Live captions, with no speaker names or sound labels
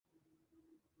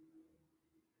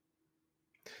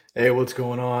Hey, what's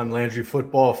going on, Landry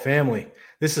football family?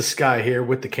 This is Sky here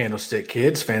with the Candlestick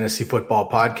Kids Fantasy Football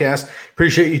Podcast.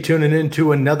 Appreciate you tuning in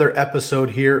to another episode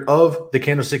here of the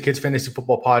Candlestick Kids Fantasy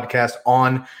Football Podcast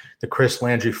on the Chris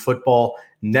Landry Football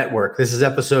Network. This is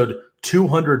episode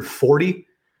 240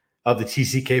 of the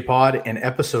TCK Pod and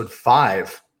episode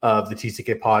 5 of the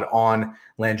TCK Pod on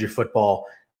Landry Football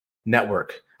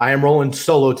Network. I am rolling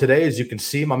solo today. As you can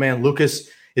see, my man Lucas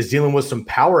is dealing with some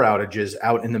power outages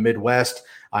out in the Midwest.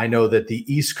 I know that the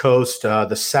East Coast,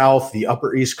 the South, the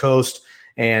Upper East Coast,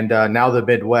 and now the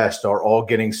Midwest are all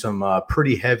getting some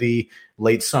pretty heavy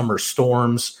late summer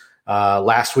storms.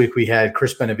 Last week we had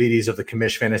Chris Benavides of the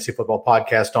Commish Fantasy Football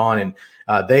Podcast on,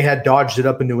 and they had dodged it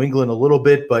up in New England a little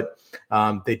bit, but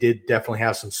they did definitely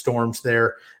have some storms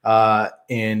there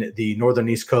in the northern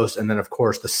East Coast, and then of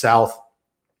course the South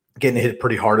getting hit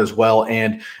pretty hard as well.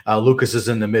 And Lucas is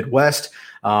in the Midwest.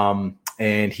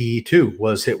 And he, too,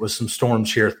 was hit with some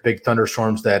storms here, big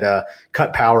thunderstorms that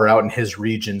cut power out in his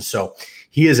region. So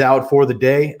he is out for the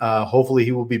day. Hopefully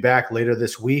he will be back later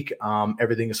this week.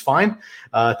 Everything is fine,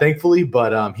 thankfully,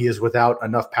 but he is without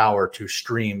enough power to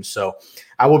stream. So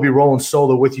I will be rolling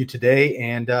solo with you today.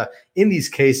 And in these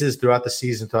cases, throughout the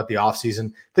season, throughout the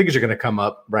offseason, things are going to come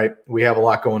up, right? We have a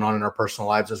lot going on in our personal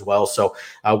lives as well. So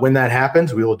when that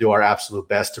happens, we will do our absolute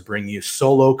best to bring you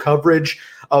solo coverage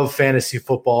of fantasy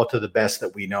football to the best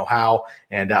that we know how.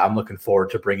 And I'm looking forward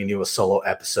to bringing you a solo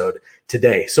episode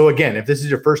today. So again, if this is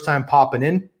your first time popping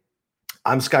in,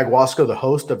 I'm Sky Guasco, the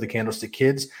host of the Candlestick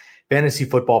Kids Fantasy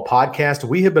Football Podcast.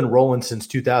 We have been rolling since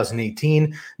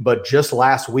 2018, but just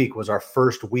last week was our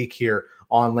first week here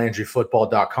on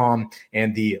LandryFootball.com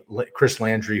and the Chris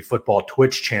Landry Football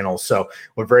Twitch channel. So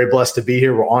we're very blessed to be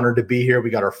here. We're honored to be here. We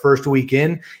got our first week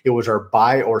in. It was our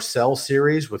buy or sell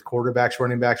series with quarterbacks,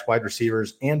 running backs, wide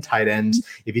receivers, and tight ends.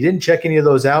 If you didn't check any of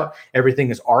those out,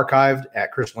 everything is archived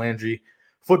at Chris Landry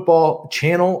Football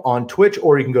channel on Twitch,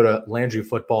 or you can go to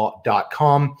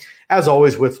LandryFootball.com. As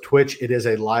always with Twitch, it is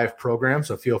a live program,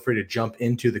 so feel free to jump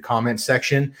into the comment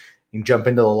section. You can jump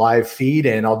into the live feed,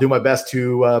 and I'll do my best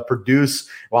to produce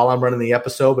while I'm running the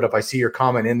episode. But if I see your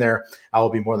comment in there, I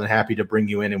will be more than happy to bring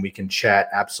you in and we can chat.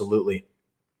 Absolutely.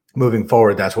 Moving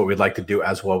forward, that's what we'd like to do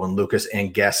as well when Lucas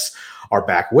and guests are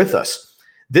back with us.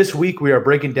 This week, we are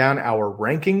breaking down our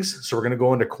rankings. So we're going to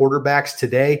go into quarterbacks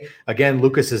today. Again,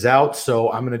 Lucas is out, so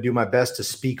I'm going to do my best to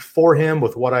speak for him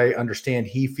with what I understand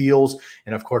he feels.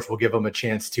 And, of course, we'll give him a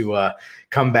chance to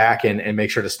come back and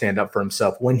make sure to stand up for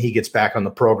himself when he gets back on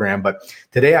the program. But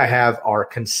today I have our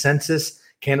consensus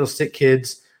Candlestick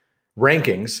Kids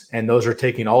rankings, and those are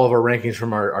taking all of our rankings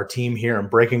from our team here and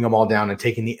breaking them all down and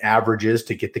taking the averages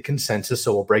to get the consensus.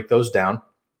 So we'll break those down,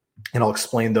 and I'll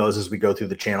explain those as we go through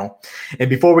the channel. And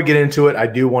before we get into it, I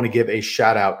do want to give a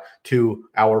shout out to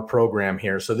our program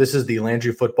here. So this is the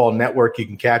Landry Football Network. You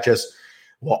can catch us,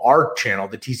 our channel,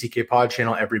 the TCK Pod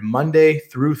channel, every Monday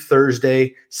through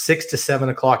Thursday, 6 to 7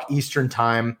 o'clock Eastern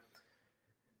Time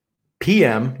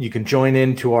PM. You can join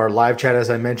into our live chat.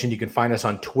 As I mentioned, you can find us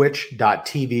on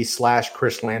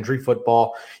twitch.tv/Chris Landry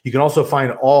Football. You can also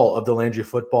find all of the Landry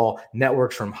Football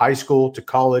networks from high school to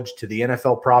college to the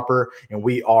NFL proper. And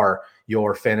we are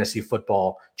your fantasy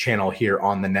football channel here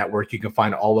on the network. You can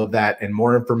find all of that and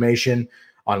more information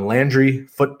on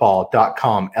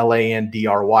LandryFootball.com,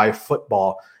 LANDRY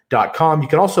football.com. You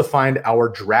can also find our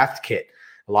draft kit.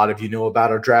 A lot of you know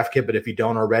about our draft kit, but if you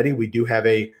don't already, we do have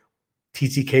a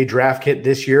TCK draft kit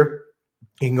this year.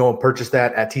 You can go and purchase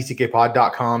that at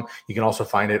tckpod.com. You can also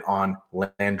find it on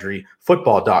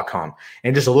LandryFootball.com.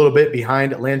 And just a little bit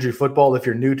behind Landry Football, if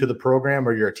you're new to the program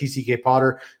or you're a TCK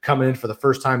podder coming in for the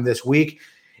first time this week,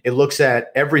 it looks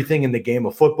at everything in the game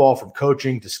of football, from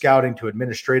coaching to scouting to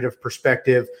administrative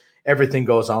perspective. Everything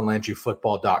goes on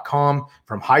LandryFootball.com,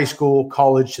 from high school,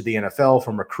 college to the NFL,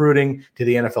 from recruiting to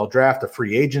the NFL draft to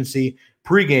free agency,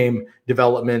 pregame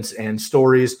developments and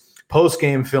stories,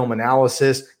 post-game film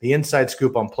analysis, the inside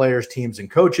scoop on players, teams, and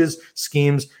coaches,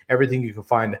 schemes, everything you can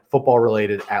find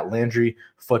football-related at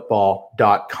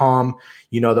LandryFootball.com.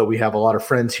 You know that we have a lot of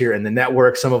friends here in the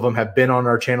network. Some of them have been on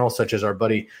our channel, such as our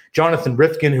buddy Jonathan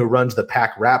Rifkin, who runs the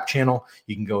Pack Rap channel.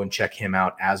 You can go and check him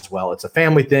out as well. It's a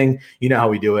family thing. You know how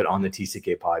we do it on the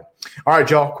TCK Pod. All right,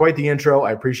 y'all, quite the intro.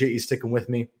 I appreciate you sticking with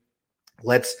me.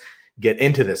 Let's get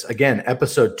into this. Again,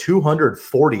 episode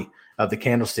 240 of the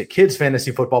Candlestick Kids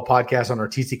Fantasy Football Podcast on our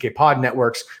TCK Pod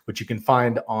networks, which you can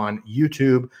find on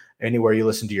YouTube, anywhere you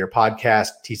listen to your podcast,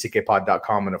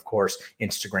 tckpod.com, and, of course,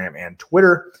 Instagram and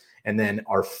Twitter. And then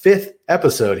our fifth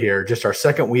episode here, just our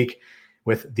second week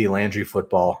with the Landry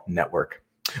Football Network.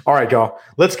 All right, y'all,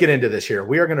 let's get into this here.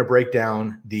 We are going to break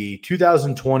down the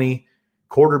 2020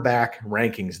 quarterback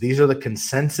rankings. These are the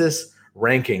consensus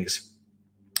rankings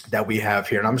that we have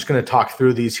here. And I'm just going to talk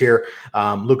through these here.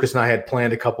 Lucas and I had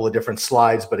planned a couple of different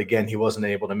slides, but again, he wasn't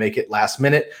able to make it last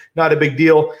minute. Not a big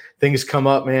deal. Things come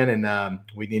up, man, and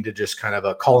we need to just kind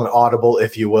of call an audible,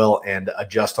 if you will, and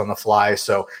adjust on the fly.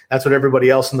 So that's what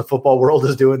everybody else in the football world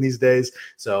is doing these days.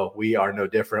 So we are no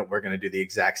different. We're going to do the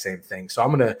exact same thing. So I'm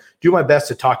going to do my best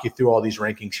to talk you through all these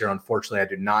rankings here. Unfortunately, I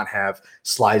do not have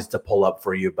slides to pull up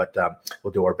for you, but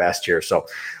we'll do our best here. So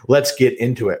let's get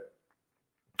into it.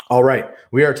 All right,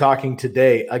 we are talking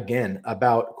today again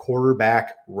about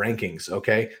quarterback rankings,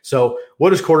 okay? So what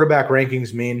does quarterback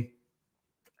rankings mean?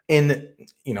 In,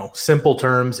 simple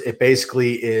terms, it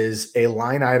basically is a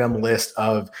line item list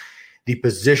of the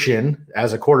position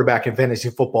as a quarterback in fantasy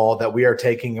football that we are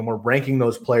taking, and we're ranking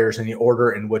those players in the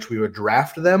order in which we would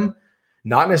draft them,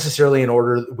 not necessarily in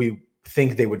order we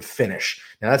think they would finish.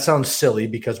 Now that sounds silly,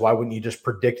 because why wouldn't you just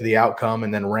predict the outcome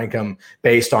and then rank them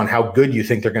based on how good you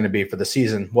think they're going to be for the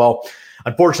season? Well,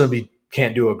 unfortunately, we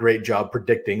can't do a great job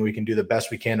predicting. We can do the best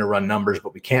we can to run numbers,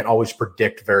 but we can't always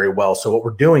predict very well. So what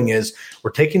we're doing is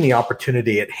we're taking the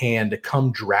opportunity at hand to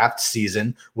come draft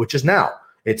season, which is now.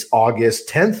 It's August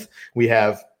 10th. We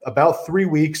have about 3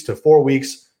 weeks to 4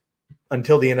 weeks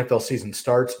until the NFL season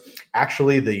starts.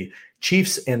 Actually, the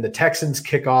Chiefs and the Texans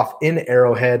kick off in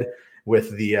Arrowhead,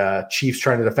 with the Chiefs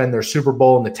trying to defend their Super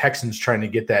Bowl and the Texans trying to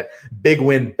get that big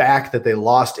win back that they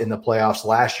lost in the playoffs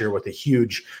last year with a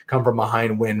huge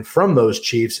come-from-behind win from those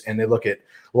Chiefs. And they look at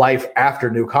life after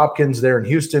Nuke Hopkins there in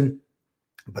Houston.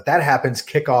 But that happens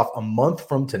kickoff a month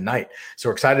from tonight. So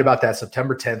we're excited about that.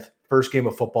 September 10th, first game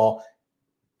of football,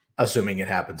 assuming it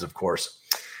happens, of course.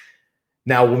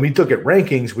 Now, when we look at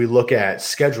rankings, we look at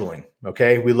scheduling,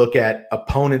 okay? We look at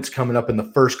opponents coming up in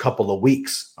the first couple of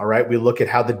weeks, all right? We look at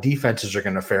how the defenses are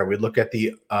going to fare. We look at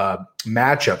the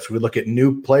matchups. We look at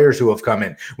new players who have come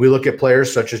in. We look at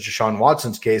players such as Deshaun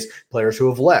Watson's case, players who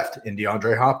have left in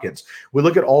DeAndre Hopkins. We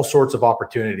look at all sorts of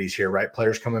opportunities here, right?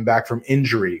 Players coming back from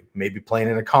injury, maybe playing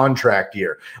in a contract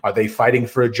year. Are they fighting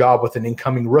for a job with an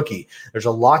incoming rookie? There's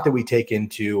a lot that we take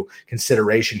into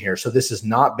consideration here. So this is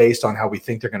not based on how we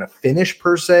think they're going to finish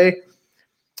per se,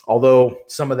 although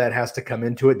some of that has to come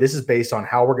into it. This is based on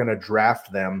how we're going to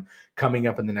draft them coming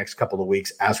up in the next couple of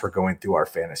weeks as we're going through our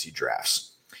fantasy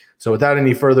drafts. So without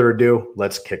any further ado,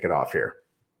 let's kick it off here.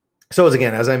 So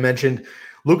as I mentioned,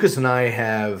 Lucas and I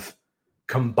have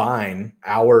combined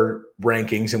our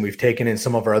rankings, and we've taken in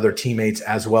some of our other teammates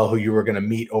as well who you are going to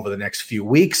meet over the next few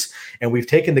weeks. And we've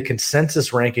taken the consensus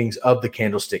rankings of the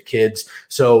Candlestick Kids.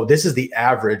 So this is the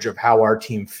average of how our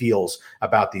team feels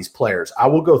about these players. I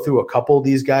will go through a couple of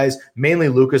these guys, mainly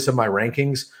Lucas in my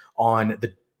rankings, on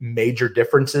the major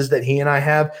differences that he and I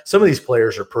have. Some of these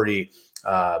players are pretty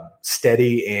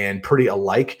steady and pretty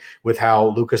alike with how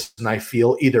Lucas and I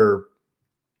feel, either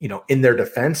in their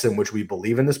defense, in which we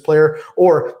believe in this player,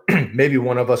 or maybe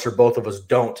one of us or both of us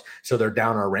don't. So they're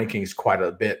down our rankings quite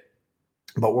a bit.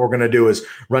 But what we're going to do is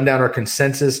run down our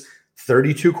consensus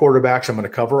 32 quarterbacks. I'm going to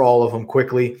cover all of them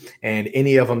quickly, and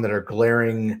any of them that are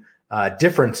glaring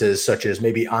differences, such as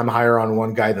maybe I'm higher on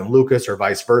one guy than Lucas or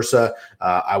vice versa,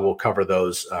 I will cover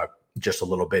those just a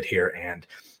little bit here and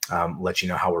let you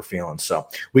know how we're feeling. So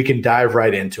we can dive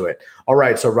right into it. All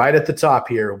right. So right at the top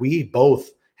here, we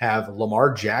both have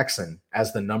Lamar Jackson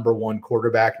as the number one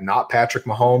quarterback, not Patrick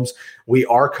Mahomes. We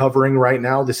are covering right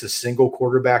now. This is single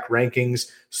quarterback rankings.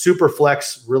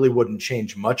 Superflex really wouldn't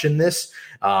change much in this.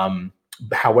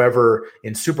 However,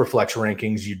 in Superflex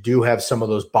rankings, you do have some of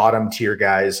those bottom tier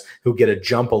guys who get a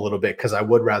jump a little bit, because I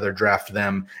would rather draft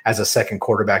them as a second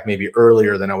quarterback maybe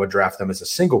earlier than I would draft them as a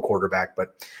single quarterback,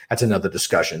 but that's another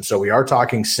discussion. So we are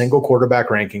talking single quarterback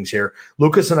rankings here.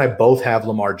 Lucas and I both have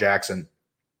Lamar Jackson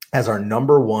as our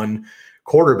number one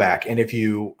quarterback. And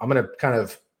I'm going to kind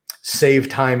of save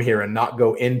time here and not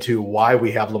go into why we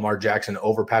have Lamar Jackson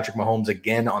over Patrick Mahomes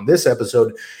again on this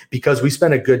episode, because we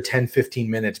spent a good 10,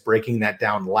 15 minutes breaking that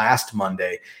down last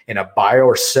Monday in a buy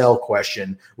or sell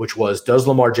question, which was, does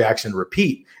Lamar Jackson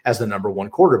repeat as the number one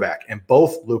quarterback? And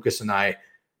both Lucas and I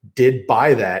did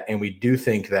buy that, and we do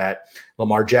think that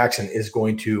Lamar Jackson is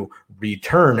going to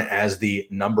return as the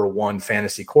number one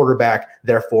fantasy quarterback.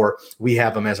 Therefore, we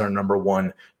have him as our number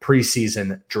one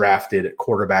preseason drafted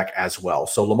quarterback as well.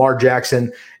 So Lamar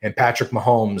Jackson and Patrick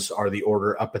Mahomes are the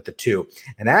order up at the two.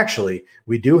 And actually,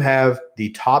 we do have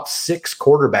the top 6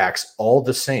 quarterbacks all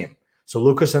the same. So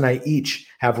Lucas and I each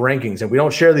have rankings, and we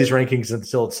don't share these rankings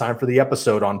until it's time for the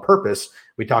episode on purpose.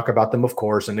 We talk about them, of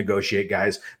course, and negotiate,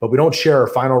 guys, but we don't share our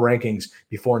final rankings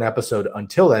before an episode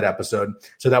until that episode,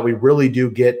 so that we really do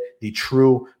get the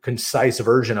true, concise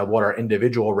version of what our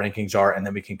individual rankings are, and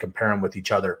then we can compare them with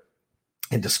each other.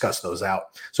 and discuss those out.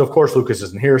 So, of course, Lucas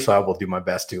isn't here, so I will do my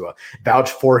best to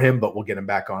vouch for him, but we'll get him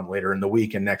back on later in the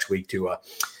week and next week to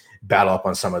battle up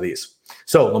on some of these.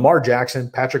 So, Lamar Jackson,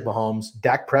 Patrick Mahomes,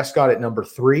 Dak Prescott at number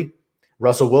 3,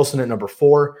 Russell Wilson at number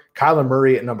 4, Kyler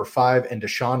Murray at number 5, and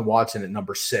Deshaun Watson at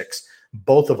number 6.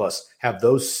 Both of us have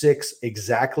those 6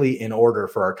 exactly in order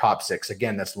for our top 6.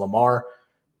 Again, that's Lamar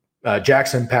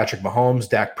Jackson, Patrick Mahomes,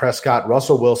 Dak Prescott,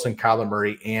 Russell Wilson, Kyler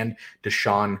Murray, and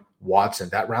Deshaun Watson.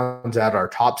 That rounds out our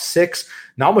top 6.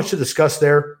 Not much to discuss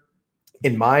there.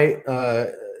 In my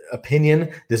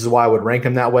opinion, this is why I would rank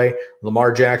him that way.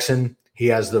 Lamar Jackson, he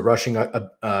has the rushing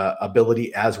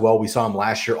ability as well. We saw him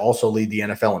last year also lead the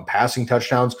NFL in passing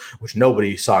touchdowns, which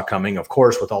nobody saw coming, of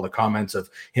course, with all the comments of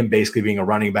him basically being a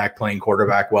running back, playing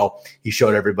quarterback. Well, he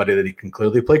showed everybody that he can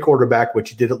clearly play quarterback,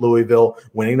 which he did at Louisville,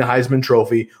 winning the Heisman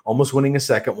Trophy, almost winning a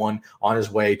second one, on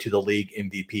his way to the league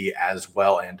MVP as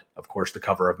well, and, of course, the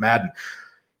cover of Madden.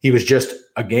 He was just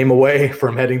a game away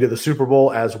from heading to the Super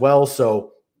Bowl as well,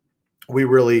 so we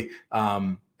really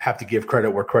have to give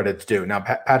credit where credit's due. Now,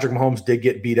 Patrick Mahomes did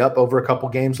get beat up over a couple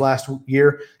games last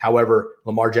year. However,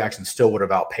 Lamar Jackson still would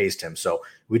have outpaced him. So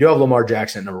we do have Lamar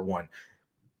Jackson at number 1.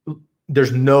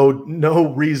 There's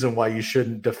no reason why you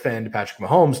shouldn't defend Patrick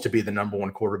Mahomes to be the number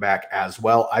 1 quarterback as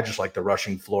well. I just like the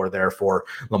rushing floor there for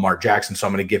Lamar Jackson, so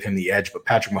I'm going to give him the edge. But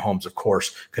Patrick Mahomes, of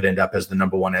course, could end up as the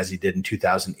number 1 as he did in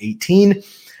 2018.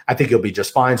 I think he'll be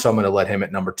just fine, so I'm going to let him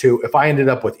at number 2. If I ended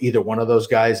up with either one of those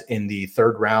guys in the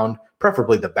 3rd round,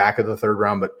 preferably the back of the 3rd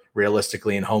round, but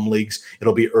realistically in home leagues,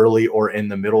 it'll be early or in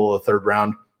the middle of the 3rd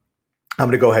round. I'm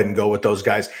going to go ahead and go with those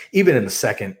guys. Even in the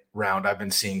 2nd round, I've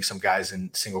been seeing some guys in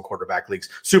single quarterback leagues.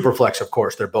 Superflex, of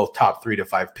course, they're both top 3 to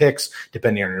 5 picks,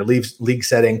 depending on your league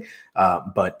setting.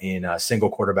 But in single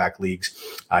quarterback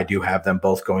leagues, I do have them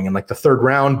both going in like the 3rd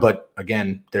round. But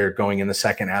again, they're going in the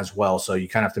 2nd as well. So you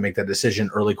kind of have to make that decision.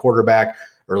 Early quarterback,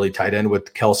 early tight end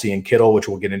with Kelsey and Kittle, which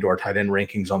we'll get into our tight end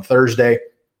rankings on Thursday.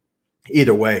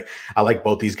 Either way, I like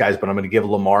both these guys, but I'm going to give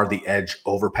Lamar the edge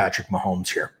over Patrick Mahomes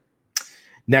here.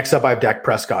 Next up, I have Dak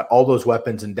Prescott. All those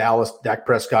weapons in Dallas. Dak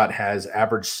Prescott has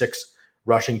averaged 6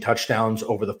 rushing touchdowns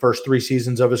over the first 3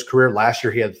 seasons of his career. Last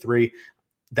year, he had 3.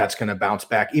 That's going to bounce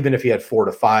back. Even if he had 4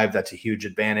 to 5, that's a huge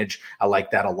advantage. I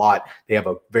like that a lot. They have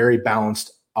a very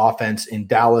balanced offense in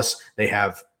Dallas. They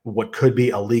have what could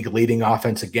be a league-leading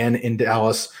offense again in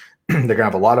Dallas. They're going to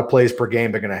have a lot of plays per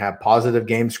game. They're going to have positive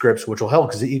game scripts, which will help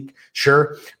because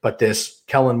sure, but this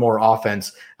Kellen Moore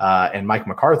offense and Mike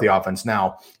McCarthy offense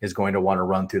now is going to want to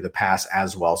run through the pass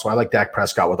as well. So I like Dak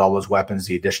Prescott with all those weapons.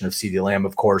 The addition of CeeDee Lamb,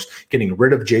 of course, getting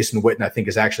rid of Jason Witten, I think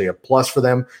is actually a plus for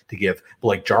them to give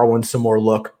Blake Jarwin some more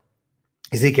look.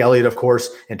 Zeke Elliott, of course,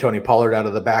 and Tony Pollard out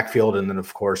of the backfield. And then,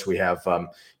 of course, we have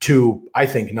 2, I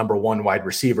think, number 1 wide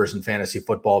receivers in fantasy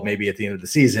football, maybe at the end of the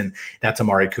season. That's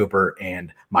Amari Cooper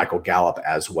and Michael Gallup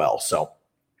as well. So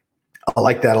I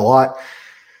like that a lot.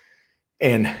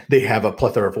 And they have a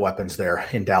plethora of weapons there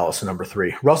in Dallas, number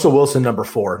 3. Russell Wilson, number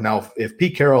 4. Now, if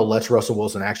Pete Carroll lets Russell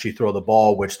Wilson actually throw the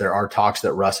ball, which there are talks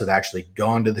that Russ had actually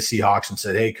gone to the Seahawks and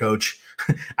said, hey, coach,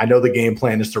 I know the game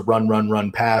plan is to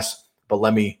run, pass, but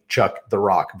let me chuck the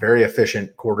rock. Very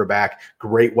efficient quarterback,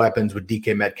 great weapons with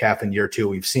DK Metcalf in year 2.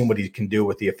 We've seen what he can do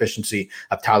with the efficiency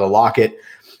of Tyler Lockett.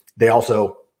 They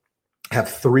also have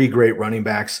 3 great running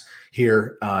backs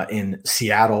here in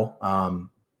Seattle.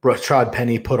 Rashad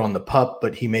Penny put on the pup,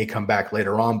 but he may come back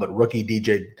later on. But rookie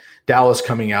DJ Dallas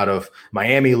coming out of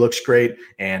Miami looks great.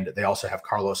 And they also have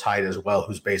Carlos Hyde as well,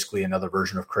 who's basically another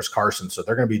version of Chris Carson. So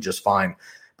they're going to be just fine.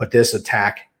 But this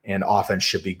attack and offense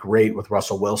should be great with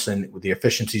Russell Wilson. The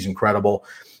efficiency is incredible.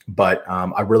 But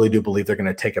I really do believe they're going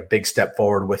to take a big step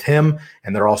forward with him.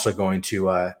 And they're also going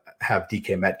to have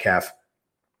DK Metcalf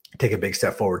take a big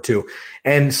step forward too.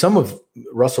 And some of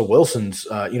Russell Wilson's,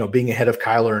 being ahead of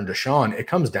Kyler and Deshaun, it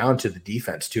comes down to the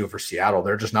defense too for Seattle.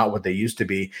 They're just not what they used to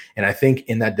be. And I think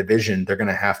in that division, they're going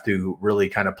to have to really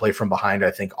kind of play from behind,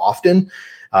 I think, often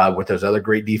with those other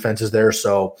great defenses there.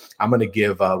 So I'm going to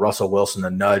give Russell Wilson a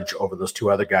nudge over those 2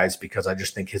 other guys because I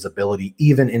just think his ability,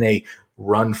 even in a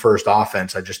run-first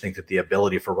offense, I just think that the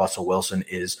ability for Russell Wilson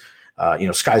is,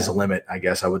 sky's the limit, I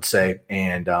guess I would say.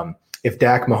 And if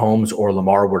Dak Mahomes or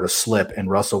Lamar were to slip and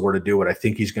Russell were to do what I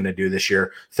think he's going to do this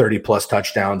year, 30-plus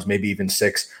touchdowns, maybe even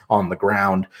 6 on the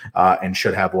ground, and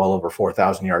should have well over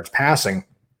 4,000 yards passing,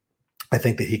 I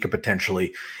think that he could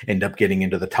potentially end up getting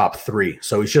into the top 3.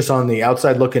 So he's just on the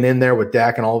outside looking in there with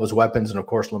Dak and all of his weapons and, of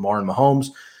course, Lamar and Mahomes.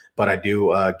 But I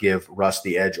do give Russ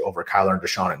the edge over Kyler and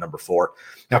Deshaun at number 4.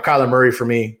 Now, Kyler Murray for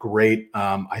me, great.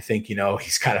 I think,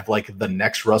 he's kind of like the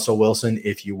next Russell Wilson,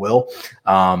 if you will.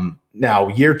 Now,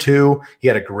 year two, he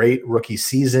had a great rookie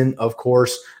season, of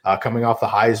course, coming off the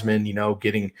Heisman,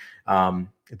 getting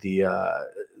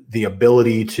the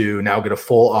ability to now get a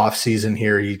full off season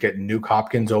here. He's getting Nuke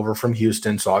Hopkins over from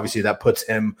Houston. So obviously that puts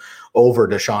him over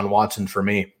Deshaun Watson for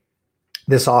me.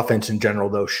 This offense in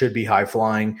general, though, should be high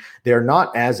flying. They're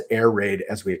not as air raid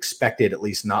as we expected, at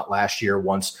least not last year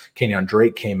once Kenyon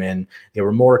Drake came in. They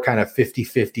were more kind of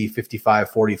 50-50,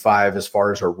 55-45 as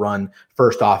far as a run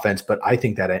first offense, but I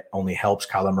think that it only helps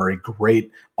Kyler Murray.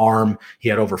 Great arm. He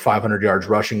had over 500 yards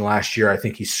rushing last year. I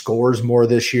think he scores more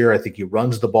this year. I think he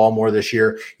runs the ball more this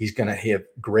year. He's going to have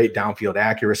great downfield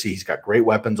accuracy. He's got great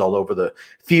weapons all over the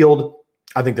field.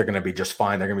 I think they're going to be just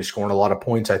fine. They're going to be scoring a lot of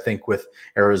points, I think, with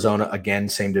Arizona. Again,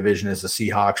 same division as the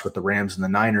Seahawks, with the Rams and the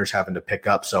Niners having to pick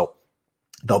up. So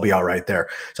they'll be all right there.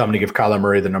 So I'm going to give Kyler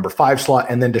Murray the number 5 slot,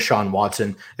 and then Deshaun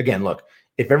Watson. Again, look,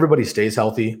 if everybody stays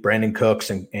healthy, Brandon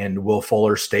Cooks and Will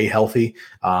Fuller stay healthy,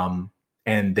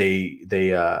 and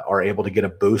they are able to get a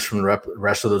boost from the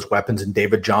rest of those weapons, and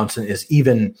David Johnson is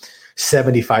even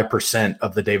 75%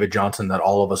 of the David Johnson that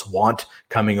all of us want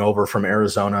coming over from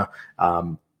Arizona,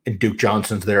 and Duke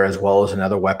Johnson's there as well as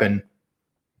another weapon.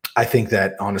 I think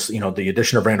that, honestly, the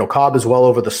addition of Randall Cobb is well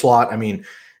over the slot. I mean,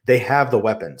 they have the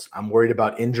weapons. I'm worried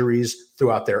about injuries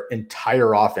throughout their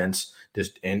entire offense,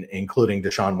 including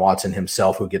Deshaun Watson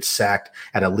himself, who gets sacked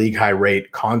at a league high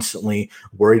rate, constantly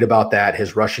worried about that.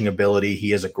 His rushing ability,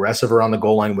 he is aggressive around the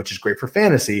goal line, which is great for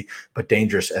fantasy, but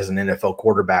dangerous as an NFL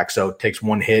quarterback. So it takes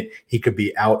one hit. He could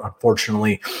be out,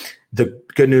 unfortunately. The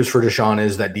good news for Deshaun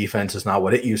is that defense is not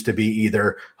what it used to be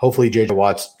either. Hopefully J.J.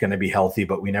 Watt's going to be healthy,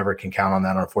 but we never can count on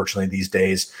that, unfortunately, these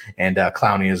days. And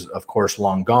Clowney is, of course,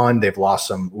 long gone. They've lost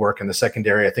some work in the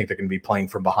secondary. I think they're going to be playing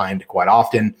from behind quite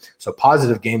often. So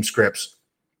positive game scripts,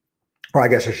 or I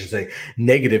guess I should say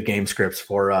negative game scripts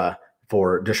for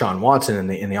Deshaun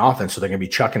Watson in the offense. So they're going to be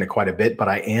chucking it quite a bit. But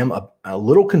I am a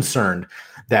little concerned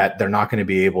that they're not going to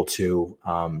be able to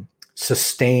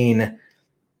sustain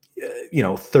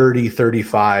 30,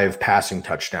 35 passing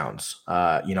touchdowns,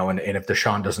 and if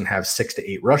Deshaun doesn't have 6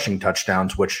 to 8 rushing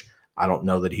touchdowns, which I don't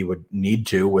know that he would need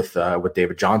to with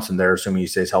David Johnson there, assuming he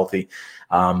stays healthy,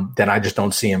 then I just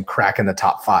don't see him cracking the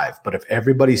top 5. But if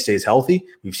everybody stays healthy,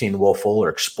 we've seen Will Fuller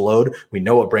explode. We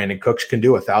know what Brandon Cooks can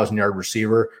do, 1,000-yard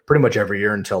receiver pretty much every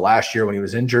year until last year when he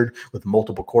was injured with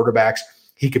multiple quarterbacks.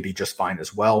 He could be just fine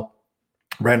as well.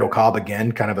 Randall Cobb,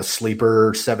 again, kind of a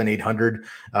sleeper,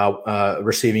 700-800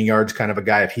 receiving yards kind of a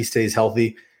guy if he stays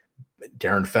healthy.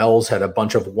 Darren Fells had a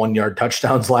bunch of 1-yard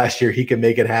touchdowns last year. He can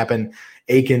make it happen.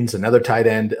 Akins, another tight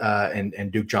end,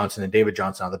 and Duke Johnson and David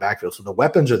Johnson on the backfield. So the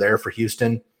weapons are there for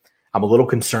Houston. I'm a little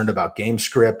concerned about game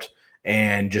script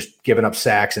and just giving up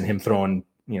sacks and him throwing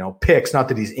picks. Not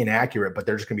that he's inaccurate, but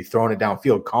they're just going to be throwing it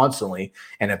downfield constantly.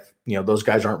 And if those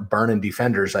guys aren't burning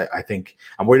defenders, I think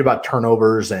I'm worried about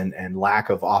turnovers and lack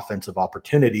of offensive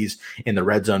opportunities in the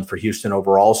red zone for Houston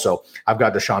overall. So I've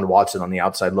got Deshaun Watson on the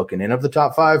outside looking in of the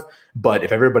top 5. But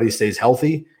if everybody stays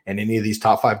healthy and any of these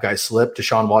top 5 guys slip,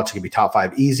 Deshaun Watson can be top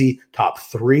 5 easy, top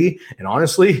 3. And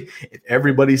honestly, if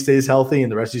everybody stays healthy and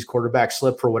the rest of these quarterbacks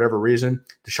slip for whatever reason,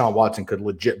 Deshaun Watson could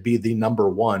legit be the number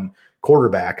 1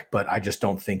 quarterback, but I just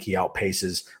don't think he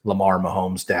outpaces Lamar,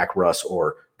 Mahomes, Dak, Russ,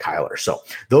 or Kyler. So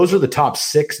those are the top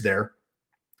 6 there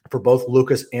for both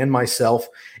Lucas and myself.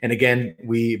 And again,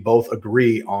 we both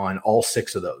agree on all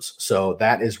 6 of those. So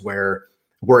that is where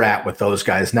we're at with those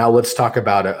guys. Now let's talk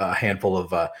about a handful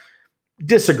of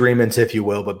disagreements, if you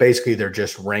will, but basically they're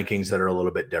just rankings that are a little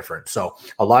bit different. So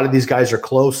a lot of these guys are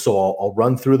close. So I'll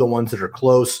run through the ones that are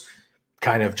close,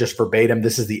 kind of just verbatim.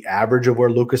 This is the average of where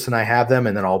Lucas and I have them,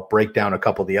 and then I'll break down a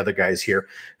couple of the other guys here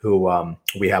who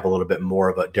we have a little bit more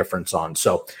of a difference on.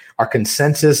 So our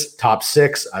consensus top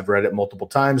 6, I've read it multiple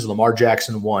times. Lamar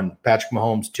Jackson 1, Patrick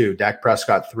Mahomes 2, Dak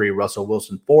Prescott 3, Russell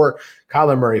Wilson 4,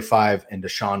 Kyler Murray 5, and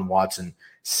Deshaun Watson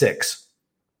 6.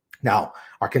 Now,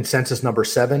 our consensus number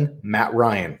 7, Matt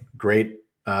Ryan, great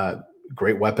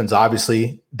weapons,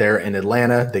 obviously, there in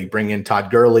Atlanta. They bring in Todd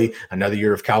Gurley, another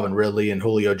year of Calvin Ridley and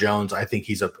Julio Jones. I think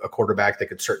he's a quarterback that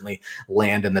could certainly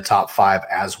land in the top 5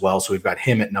 as well. So we've got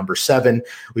him at number 7.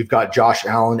 We've got Josh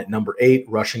Allen at number 8.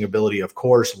 Rushing ability, of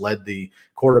course, led the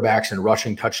quarterbacks in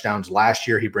rushing touchdowns last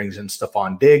year. He brings in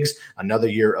Stephon Diggs, another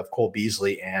year of Cole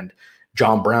Beasley and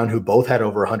John Brown, who both had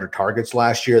over 100 targets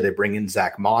last year. They bring in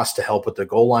Zach Moss to help with the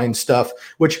goal line stuff,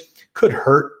 which could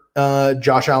hurt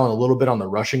Josh Allen a little bit on the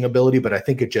rushing ability, but I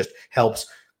think it just helps,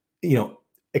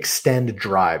 extend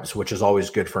drives, which is always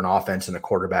good for an offense and a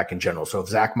quarterback in general. So if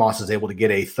Zach Moss is able to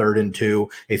get a 3rd and 2,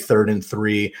 a 3rd and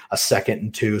 3, a 2nd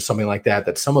and 2, something like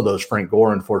that some of those Frank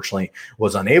Gore, unfortunately,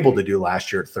 was unable to do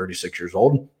last year at 36 years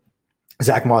old,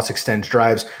 Zach Moss extends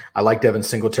drives. I like Devin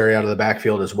Singletary out of the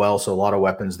backfield as well. So a lot of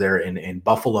weapons there in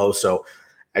Buffalo. So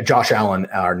Josh Allen,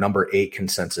 our number 8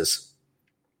 consensus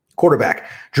quarterback.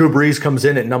 Drew Brees comes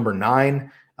in at number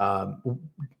 9.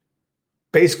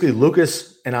 Basically,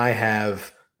 Lucas and I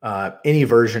have any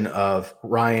version of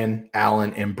Ryan,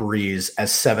 Allen, and Brees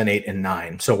as 7, 8, and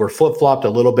 9. So we're flip-flopped a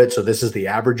little bit. So this is the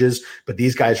averages, but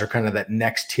these guys are kind of that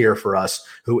next tier for us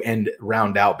who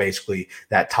round out basically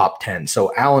that top 10.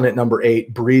 So Allen at number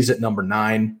 8, Brees at number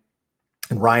 9,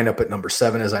 and Ryan up at number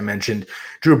 7, as I mentioned.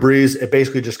 Drew Brees, it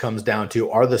basically just comes down to,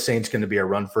 are the Saints going to be a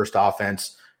run-first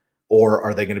offense, or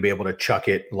are they going to be able to chuck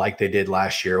it like they did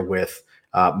last year with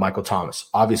Michael Thomas?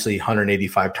 Obviously,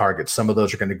 185 targets. Some of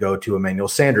those are going to go to Emmanuel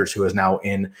Sanders, who is now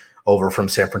over from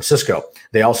San Francisco.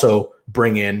 They also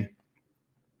bring in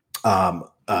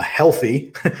a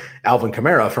healthy Alvin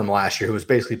Kamara from last year, who was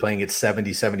basically playing at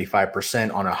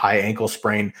 75% on a high ankle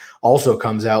sprain. Also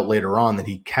comes out later on that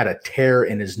he had a tear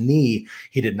in his knee.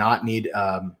 He did not need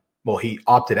he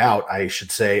opted out, I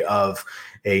should say, of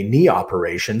a knee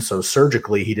operation. So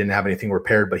surgically, he didn't have anything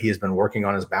repaired, but he has been working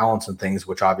on his balance and things,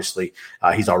 which obviously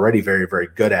he's already very, very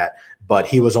good at. But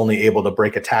he was only able to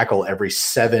break a tackle every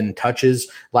 7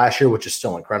 touches last year, which is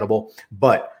still incredible.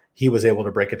 But he was able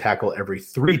to break a tackle every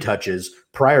 3 touches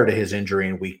prior to his injury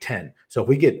in week 10. So if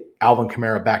we get Alvin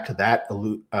Kamara back to that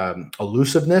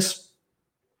elusiveness,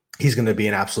 he's going to be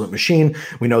an absolute machine.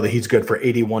 We know that he's good for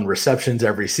 81 receptions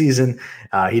every season.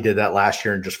 He did that last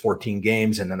year in just 14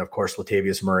 games. And then, of course,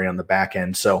 Latavius Murray on the back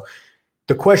end. So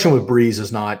the question with Brees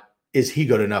is not, is he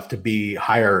good enough to be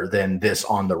higher than this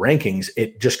on the rankings?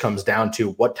 It just comes down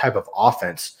to what type of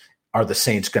offense are the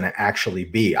Saints going to actually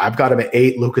be. I've got him at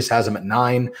 8. Lucas has him at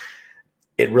 9.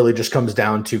 It really just comes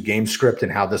down to game script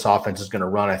and how this offense is going to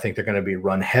run. I think they're going to be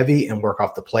run heavy and work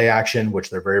off the play action,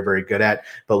 which they're very, very good at.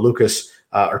 But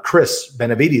Chris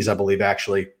Benavides, I believe,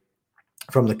 actually,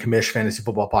 from the Commish Fantasy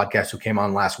Football Podcast, who came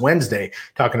on last Wednesday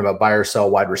talking about buy or sell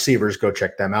wide receivers. Go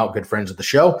check them out. Good friends of the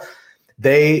show.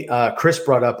 Chris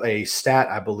brought up a stat,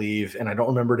 I believe, and I don't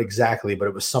remember it exactly, but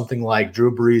it was something like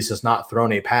Drew Brees has not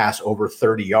thrown a pass over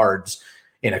 30 yards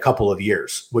in a couple of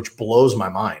years, which blows my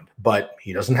mind, but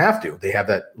he doesn't have to. They have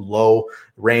that low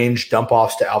range dump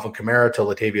offs to Alvin Kamara, to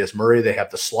Latavius Murray. They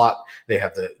have the slot. They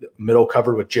have the middle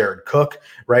covered with Jared Cook,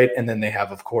 right? And then they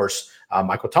have, of course,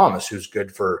 Michael Thomas, who's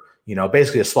good for,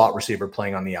 basically a slot receiver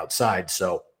playing on the outside.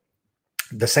 So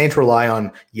the Saints rely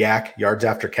on yak, yards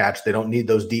after catch. They don't need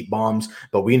those deep bombs,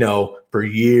 but we know for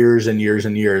years and years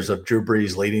and years of Drew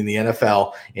Brees leading the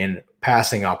NFL in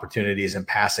passing opportunities and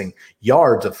passing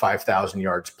yards of 5,000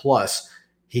 yards plus,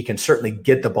 he can certainly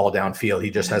get the ball downfield.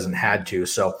 He just hasn't had to.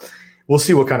 So we'll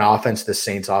see what kind of offense this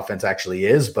Saints offense actually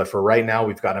is. But for right now,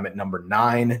 we've got him at number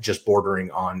 9, just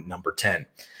bordering on number 10.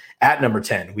 At number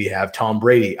 10, we have Tom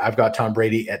Brady. I've got Tom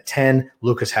Brady at 10.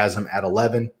 Lucas has him at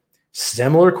 11.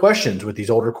 Similar questions with these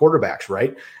older quarterbacks,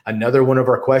 right? Another one of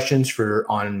our questions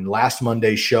on last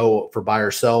Monday's show for buy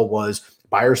or sell was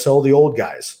buy or sell the old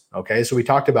guys. Okay, so we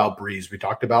talked about Brees, we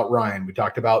talked about Ryan, we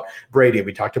talked about Brady,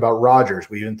 we talked about Rodgers,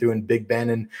 we even threw in Big Ben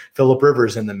and Phillip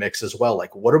Rivers in the mix as well.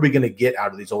 Like, what are we going to get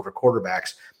out of these older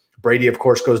quarterbacks? Brady, of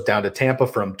course, goes down to Tampa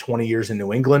from 20 years in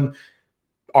New England,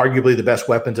 arguably the best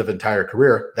weapons of entire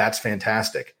career. That's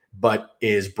fantastic. But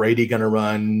is Brady going to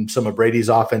run some of Brady's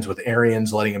offense with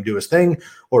Arians letting him do his thing?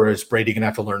 Or is Brady going to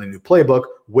have to learn a new playbook,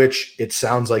 which it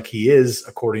sounds like he is,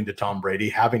 according to Tom Brady,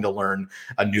 having to learn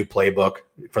a new playbook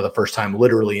for the first time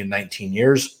literally in 19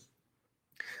 years.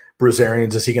 Bruce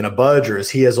Arians, is he going to budge, or is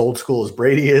he as old school as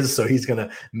Brady is? So he's going to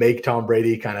make Tom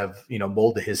Brady kind of,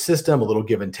 mold to his system, a little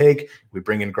give and take. We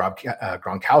bring in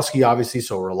Gronkowski, obviously,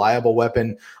 so a reliable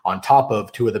weapon on top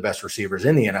of 2 of the best receivers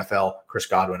in the NFL, Chris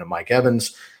Godwin and Mike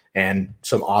Evans, and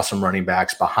some awesome running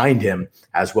backs behind him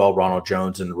as well, Ronald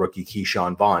Jones and the rookie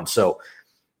Keyshawn Vaughn. So,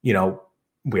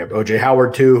 we have O.J.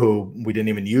 Howard, too, who we didn't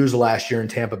even use last year in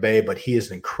Tampa Bay, but he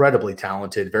is incredibly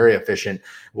talented, very efficient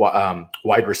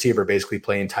wide receiver, basically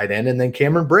playing tight end. And then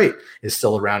Cameron Brate is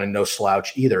still around and no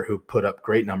slouch either, who put up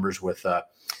great numbers with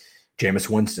Jameis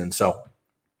Winston. So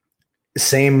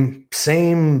same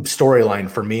storyline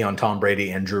for me on Tom Brady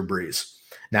and Drew Brees.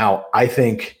 Now, I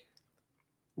think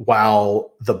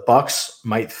while the Bucks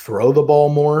might throw the ball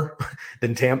more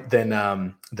than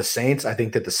the Saints, I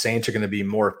think that the Saints are going to be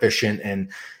more efficient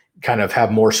and kind of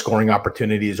have more scoring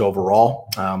opportunities overall.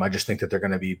 I just think that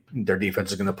their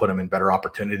defense is going to put them in better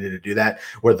opportunity to do that.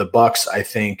 Where the Bucks, I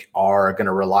think, are going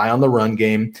to rely on the run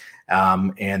game,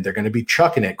 and they're going to be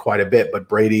chucking it quite a bit. But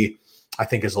Brady, I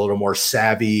think, is a little more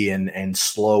savvy and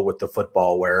slow with the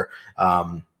football, where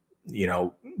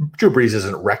Drew Brees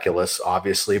isn't reckless,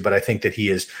 obviously, but I think that he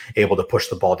is able to push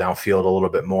the ball downfield a little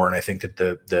bit more. And I think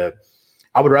that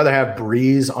I would rather have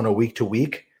Brees on a week to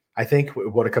week, I think,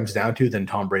 what it comes down to, than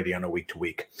Tom Brady on a week to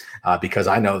week, because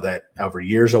I know that over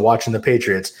years of watching the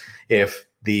Patriots, if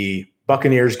the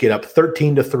Buccaneers get up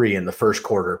 13-3 in the first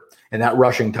quarter, and that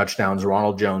rushing touchdowns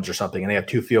Ronald Jones or something, and they have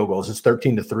 2 field goals, it's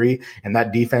 13-3, and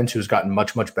that defense, who's gotten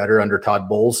much, much better under Todd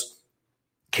Bowles,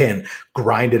 can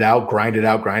grind it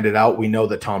out. We know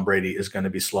that Tom Brady is going to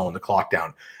be slowing the clock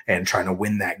down and trying to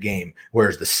win that game,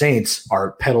 whereas the Saints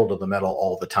are pedal to the metal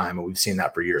all the time, and we've seen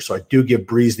that for years. So I do give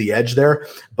Brees the edge there,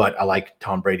 but I like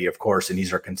Tom Brady, of course, and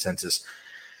he's our consensus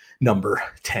number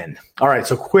 10. All right,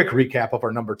 so quick recap of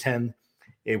our number 10.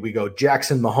 We go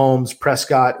Jackson, Mahomes,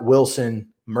 Prescott, Wilson,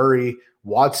 Murray,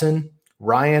 Watson,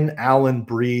 Ryan, Allen,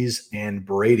 Brees, and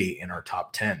Brady in our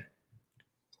top 10.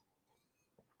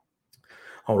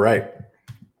 All right.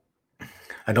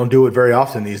 I don't do it very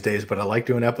often these days, but I like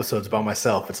doing episodes by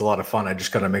myself. It's a lot of fun. I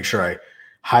just got to make sure I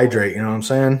hydrate. You know what I'm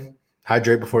saying?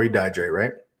 Hydrate before you dihydrate,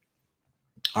 right?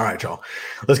 All right, y'all.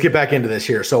 Let's get back into this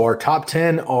here. So our top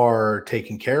 10 are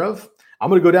taken care of. I'm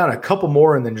going to go down a couple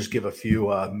more and then just give a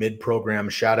few mid-program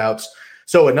shout-outs.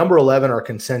 So at number 11, our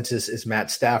consensus is Matt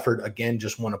Stafford. Again,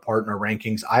 just won a part in our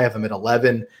rankings. I have him at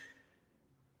 11.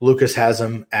 Lucas has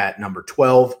him at number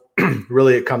 12.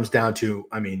 Really, it comes down to,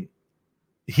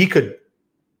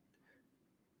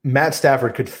 Matt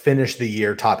Stafford could finish the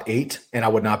year top 8, and I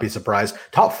would not be surprised.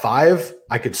 Top 5,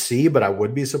 I could see, but I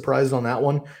would be surprised on that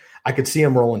one. I could see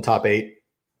him rolling top 8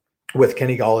 with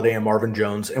Kenny Golladay and Marvin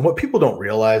Jones. And what people don't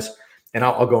realize, and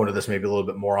I'll go into this maybe a little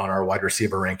bit more on our wide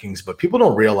receiver rankings, but people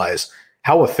don't realize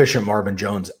how efficient Marvin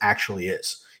Jones actually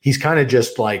is. He's kind of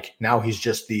just like, now he's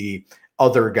just the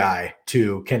other guy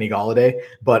to Kenny Golladay,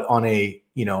 but on a,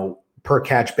 per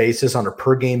catch basis, on a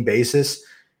per game basis,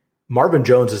 Marvin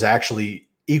Jones is actually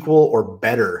equal or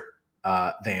better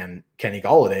than Kenny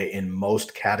Golladay in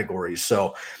most categories.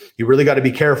 So you really got to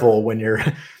be careful when you're,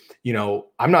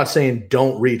 I'm not saying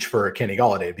don't reach for Kenny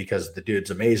Golladay, because the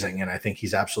dude's amazing, and I think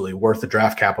he's absolutely worth the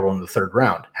draft capital in the 3rd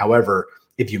round. However,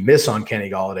 if you miss on Kenny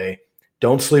Golladay,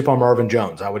 don't sleep on Marvin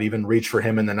Jones. I would even reach for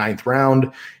him in the 9th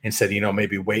round instead,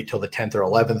 maybe wait till the 10th or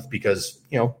 11th, because,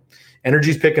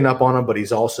 energy's picking up on him, but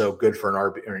he's also good for an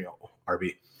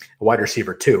RB, a wide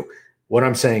receiver too. What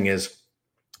I'm saying is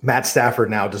Matt Stafford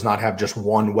now does not have just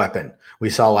one weapon. We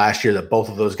saw last year that both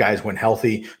of those guys, when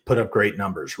healthy, put up great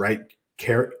numbers, right?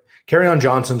 Kerryon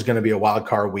Johnson's going to be a wild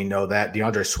card. We know that.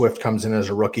 DeAndre Swift comes in as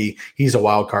a rookie. He's a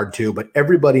wild card too, but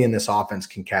everybody in this offense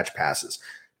can catch passes.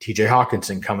 TJ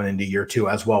Hawkinson coming into year 2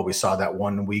 as well. We saw that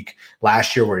 1 week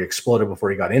last year where he exploded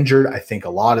before he got injured. I think a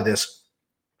lot of this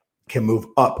can move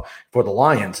up for the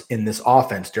Lions in this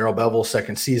offense. Darrell Bevell's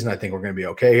 2nd season, I think we're going to be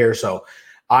okay here. So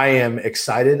I am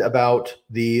excited about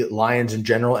the Lions in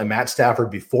general. And Matt Stafford,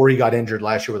 before he got injured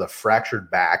last year with a fractured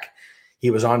back,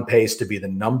 he was on pace to be the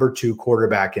number 2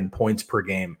 quarterback in points per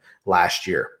game last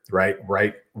year, right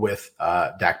with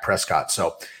Dak Prescott.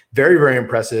 So very, very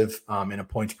impressive in a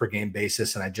points per game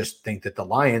basis. And I just think that the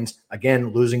Lions,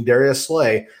 again, losing Darius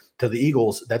Slay to the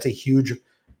Eagles, that's a huge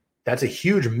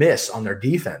miss on their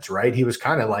defense, right? He was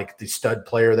kind of like the stud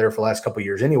player there for the last couple of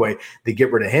years anyway. They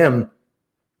get rid of him.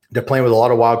 They're playing with a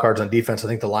lot of wild cards on defense. I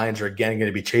think the Lions are, again, going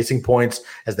to be chasing points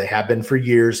as they have been for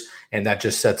years, and that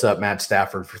just sets up Matt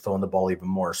Stafford for throwing the ball even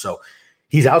more. So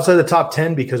he's outside the top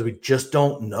 10 because we just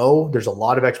don't know. There's a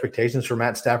lot of expectations for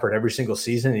Matt Stafford every single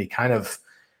season, and he kind of –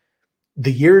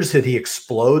 the years that he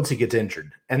explodes, he gets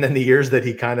injured. And then the years that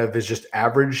he kind of is just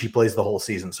average, he plays the whole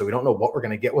season. So we don't know what we're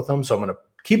going to get with him. So I'm going to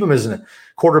keep him as a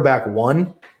quarterback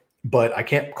 1, but I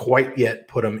can't quite yet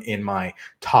put him in my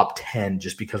top 10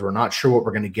 just because we're not sure what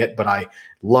we're going to get. But I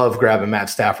love grabbing Matt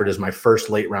Stafford as my first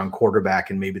late round quarterback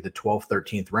in maybe the 12th,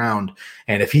 13th round.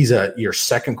 And if he's your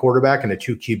second quarterback in a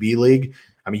 2 QB league,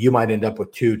 you might end up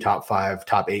with 2 top 5,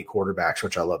 top 8 quarterbacks,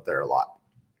 which I love there a lot.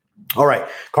 All right,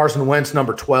 Carson Wentz,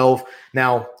 number 12.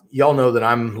 Now, y'all know that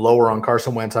I'm lower on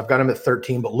Carson Wentz. I've got him at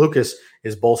 13, but Lucas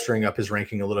is bolstering up his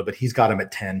ranking a little bit. He's got him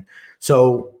at 10.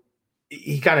 So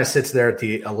he kind of sits there at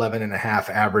the 11.5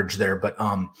 average there. But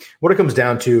what it comes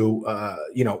down to,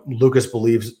 Lucas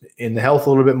believes in the health a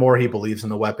little bit more. He believes in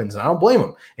the weapons, and I don't blame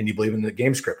him. And you believe in the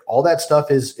game script. All that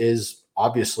stuff is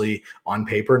obviously on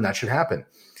paper, and that should happen.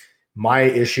 My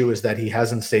issue is that he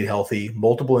hasn't stayed healthy,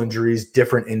 multiple injuries,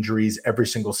 different injuries every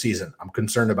single season. I'm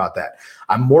concerned about that.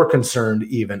 I'm more concerned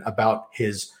even about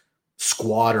his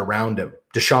squad around him.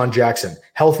 Deshaun Jackson,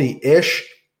 healthy-ish.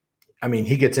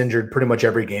 He gets injured pretty much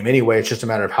every game anyway. It's just a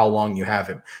matter of how long you have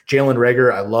him. Jalen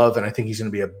Reagor, I love, and I think he's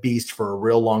going to be a beast for a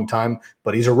real long time,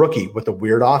 but he's a rookie with a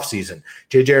weird offseason.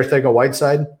 J.J.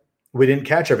 Arcega-Whiteside, we didn't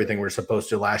catch everything we were supposed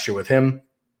to last year with him.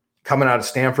 Coming out of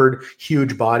Stanford,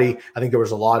 huge body. I think there was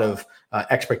a lot of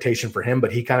expectation for him,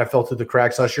 but he kind of fell through the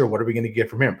cracks last year. What are we going to get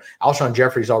from him? Alshon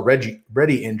Jeffrey's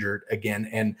already injured again.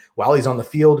 And while he's on the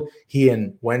field, he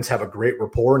and Wentz have a great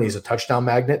rapport, and he's a touchdown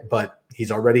magnet, but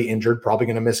he's already injured, probably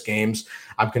going to miss games.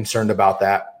 I'm concerned about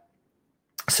that.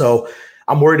 So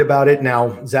I'm worried about it.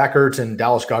 Now, Zach Ertz and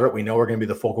Dallas Goedert, we know are going to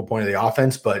be the focal point of the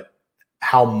offense, but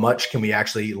how much can we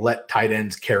actually let tight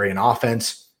ends carry an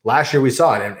offense? Last year we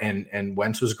saw it, and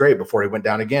Wentz was great before he went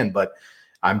down again. But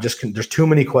there's too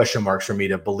many question marks for me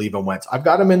to believe in Wentz. I've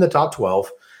got him in the top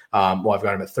 12. I've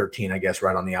got him at 13, I guess,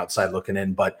 right on the outside looking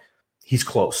in, but he's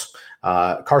close.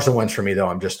 Carson Wentz for me, though,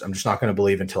 I'm just not going to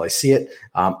believe until I see it.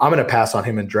 I'm going to pass on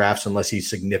him in drafts unless he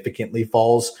significantly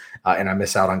falls, and I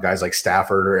miss out on guys like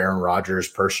Stafford or Aaron Rodgers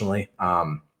personally.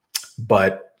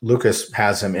 But Lucas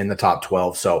has him in the top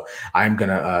 12, so I'm going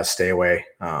to stay away.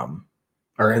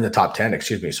 Or in the top 10,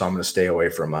 excuse me. So I'm going to stay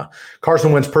away from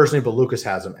Carson Wentz personally, but Lucas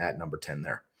has him at number 10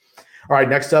 there. All right,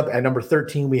 next up at number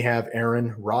 13, we have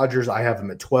Aaron Rodgers. I have him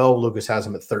at 12. Lucas has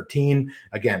him at 13.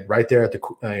 Again, right there at the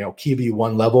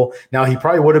QB1 level. Now, he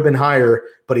probably would have been higher,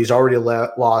 but he's already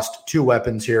lost two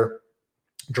weapons here.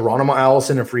 Geronimo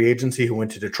Allison, a free agency who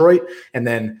went to Detroit, and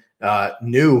then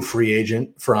new free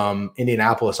agent from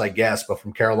Indianapolis, I guess, but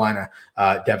from Carolina,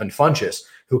 Devin Funchess,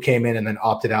 who came in and then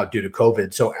opted out due to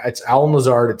COVID. So it's Allen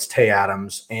Lazard, it's Tay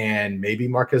Adams, and maybe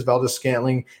Marquez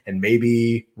Valdes-Scantling, and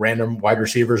maybe random wide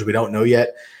receivers. We don't know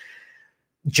yet.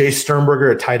 Jace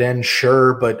Sternberger, a tight end,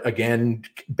 sure, but again,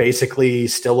 basically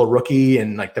still a rookie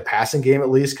in like the passing game at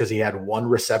least, because he had one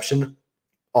reception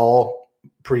all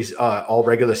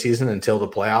regular season until the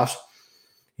playoffs.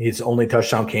 His only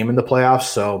touchdown came in the playoffs,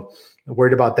 so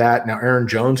worried about that. Now, Aaron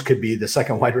Jones could be the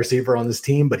second wide receiver on this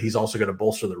team, but he's also going to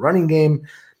bolster the running game.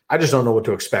 I just don't know what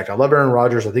to expect. I love Aaron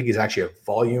Rodgers. I think he's actually a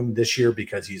volume this year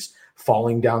because he's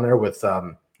falling down there with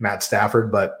Matt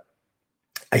Stafford, but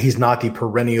he's not the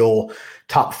perennial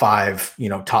top 5,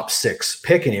 top 6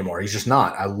 pick anymore. He's just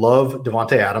not. I love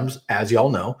Devontae Adams, as y'all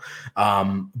know,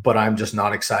 but I'm just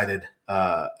not excited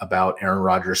about Aaron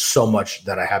Rodgers so much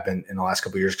that I have been in the last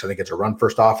couple of years because I think it's a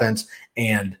run-first offense,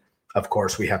 and of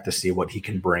course, we have to see what he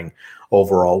can bring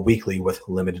overall weekly with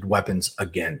limited weapons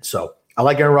again. So I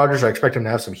like Aaron Rodgers. I expect him to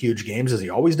have some huge games as he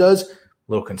always does. A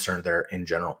little concerned there in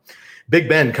general. Big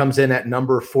Ben comes in at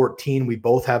number 14. We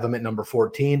both have him at number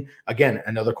 14. Again,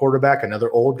 another quarterback, another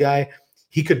old guy.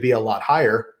 He could be a lot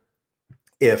higher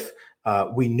if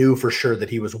we knew for sure that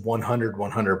he was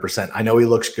 100%. I know he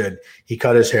looks good. He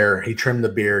cut his hair. He trimmed the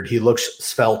beard. He looks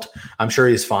svelte. I'm sure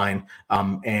he's fine.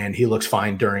 And he looks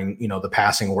fine during, the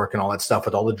passing work and all that stuff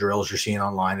with all the drills you're seeing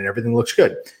online, and everything looks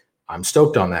good. I'm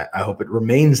stoked on that. I hope it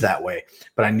remains that way,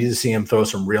 but I need to see him throw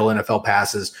some real NFL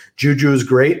passes. Juju is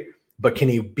great, but can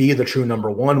he be the true number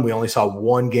one? We only saw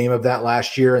one game of that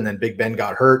last year, and then Big Ben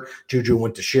got hurt. Juju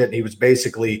went to shit. He was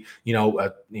basically, I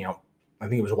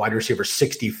think it was a wide receiver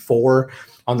 64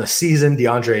 on the season.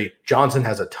 DeAndre Johnson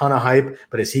has a ton of hype,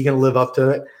 but is he going to live up to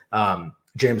it?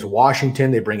 James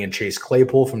Washington, they bring in Chase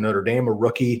Claypool from Notre Dame, a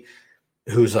rookie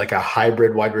who's like a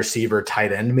hybrid wide receiver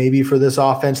tight end maybe for this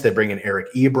offense. They bring in Eric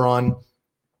Ebron.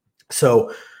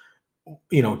 So,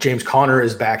 James Conner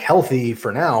is back healthy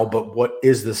for now, but what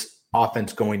is this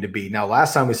offense going to be? Now,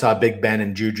 last time we saw Big Ben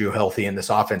and Juju healthy in this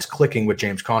offense clicking with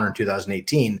James Conner in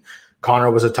 2018,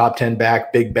 Connor was a top 10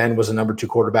 back. Big Ben was a number 2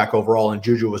 quarterback overall, and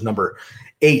Juju was number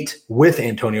 8 with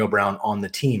Antonio Brown on the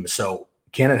team. So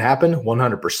can it happen?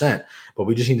 100%. But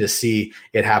we just need to see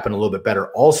it happen a little bit better.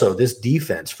 Also, this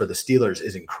defense for the Steelers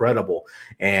is incredible.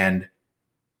 And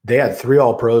they had 3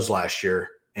 All-Pros last year,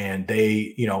 and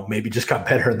they, maybe just got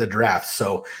better in the draft.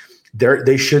 So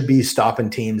they should be stopping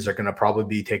teams. They're going to probably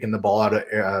be taking the ball out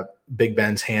of Big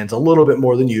Ben's hands a little bit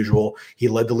more than usual. He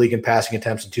led the league in passing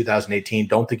attempts in 2018.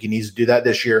 Don't think he needs to do that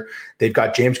this year. They've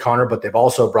got James Conner, but they've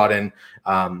also brought in,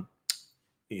 Booger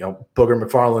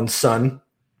McFarland's son,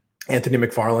 Anthony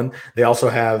McFarland. They also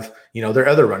have, their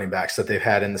other running backs that they've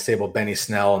had in the stable, Benny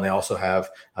Snell, and they also have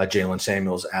Jalen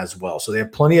Samuels as well. So they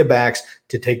have plenty of backs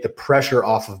to take the pressure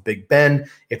off of Big Ben.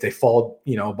 If they fall,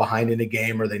 behind in a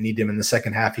game or they need him in the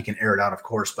second half, he can air it out, of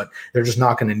course, but they're just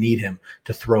not going to need him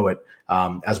to throw it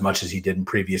as much as he did in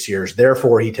previous years.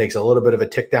 Therefore, he takes a little bit of a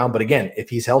tick down. But again, if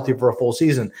he's healthy for a full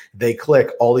season, they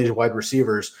click. All these wide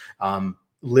receivers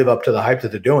live up to the hype that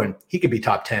they're doing. He could be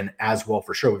top 10 as well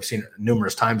for sure. We've seen it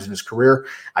numerous times in his career.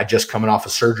 I just coming off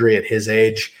of surgery at his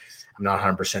age, I'm not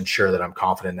 100% sure that I'm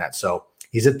confident in that. So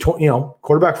he's at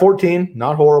quarterback 14,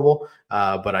 not horrible,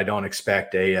 but I don't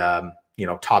expect a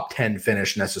top 10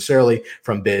 finish necessarily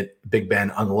from Big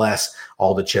Ben, unless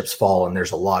all the chips fall, and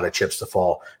there's a lot of chips to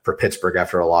fall for Pittsburgh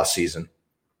after a lost season.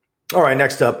 All right,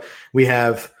 next up, we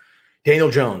have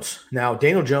Daniel Jones. Now,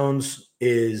 Daniel Jones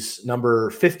is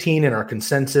number 15 in our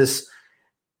consensus.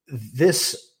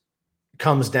 This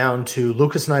comes down to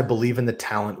Lucas and I believe in the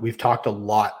talent. We've talked a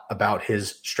lot about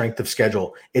his strength of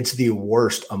schedule. It's the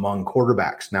worst among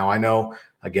quarterbacks. Now, I know,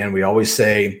 again, we always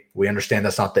say we understand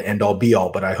that's not the end-all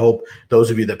be-all, but I hope those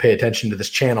of you that pay attention to this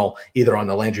channel, either on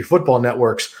the Landry Football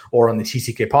Networks or on the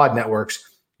TCK Pod Networks,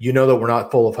 you know that we're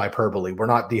not full of hyperbole. We're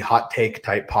not the hot take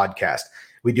type podcast.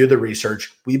 We do the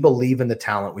research. We believe in the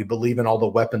talent. We believe in all the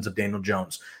weapons of Daniel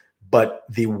Jones. But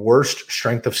the worst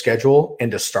strength of schedule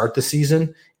and to start the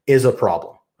season is a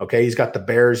problem. Okay. He's got the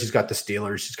Bears. He's got the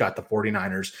Steelers. He's got the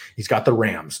 49ers. He's got the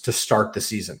Rams to start the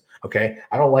season. Okay.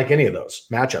 I don't like any of those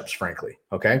matchups, frankly.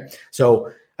 Okay.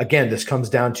 So again, this comes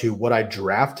down to what I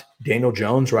draft Daniel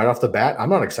Jones right off the bat. I'm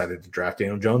not excited to draft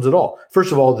Daniel Jones at all.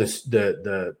 First of all,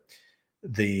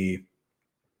 the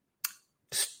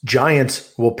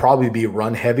Giants will probably be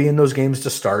run heavy in those games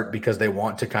to start because they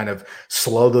want to kind of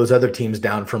slow those other teams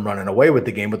down from running away with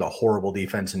the game with a horrible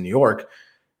defense in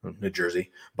New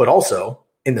Jersey. But also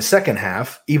in the second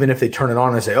half, even if they turn it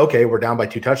on and say, okay, we're down by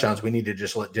 2 touchdowns, we need to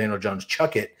just let Daniel Jones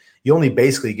chuck it. You only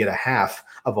basically get a half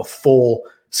of a full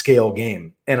scale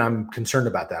game. And I'm concerned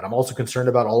about that. I'm also concerned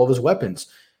about all of his weapons.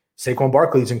 Saquon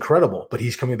Barkley is incredible, but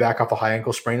he's coming back off a high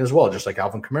ankle sprain as well, just like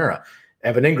Alvin Kamara.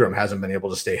 Evan Ingram hasn't been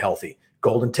able to stay healthy.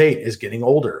 Golden Tate is getting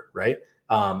older, right?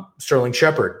 Sterling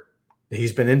Shepard,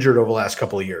 he's been injured over the last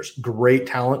couple of years. Great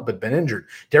talent, but been injured.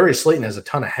 Darius Slayton has a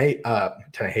ton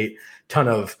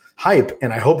of hype,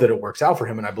 and I hope that it works out for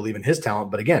him, and I believe in his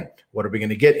talent. But again, what are we going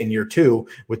to get in year 2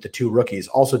 with the 2 rookies?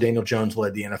 Also, Daniel Jones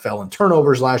led the NFL in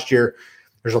turnovers last year.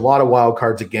 There's a lot of wild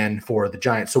cards again for the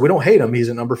Giants. So we don't hate him. He's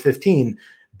at number 15,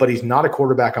 but he's not a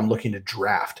quarterback I'm looking to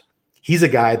draft. He's a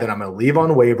guy that I'm going to leave on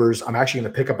waivers. I'm actually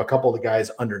going to pick up a couple of the guys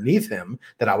underneath him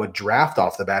that I would draft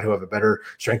off the bat who have a better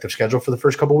strength of schedule for the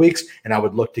first couple of weeks. And I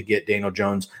would look to get Daniel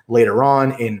Jones later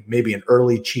on in maybe an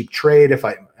early cheap trade if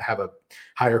I have a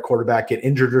higher quarterback get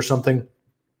injured or something.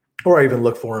 Or I even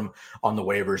look for him on the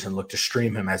waivers and look to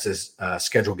stream him as his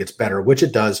schedule gets better, which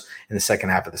it does in the second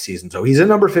half of the season. So he's at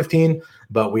number 15,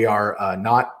 but we are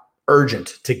not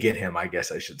urgent to get him, I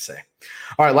guess I should say.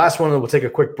 All right, last one, and we'll take a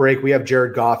quick break. We have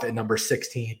Jared Goff at number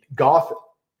 16. Goff,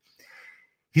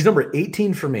 he's number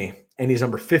 18 for me, and he's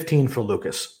number 15 for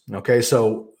Lucas. Okay,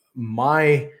 so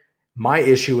my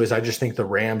issue is I just think the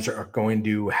Rams are going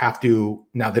to have to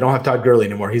 – now, they don't have Todd Gurley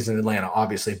anymore. He's in Atlanta,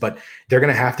 obviously, but they're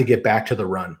going to have to get back to the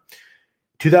run.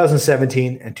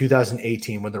 2017 and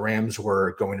 2018, when the Rams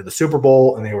were going to the Super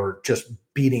Bowl and they were just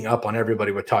beating up on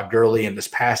everybody with Todd Gurley and this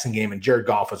passing game, and Jared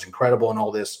Goff was incredible and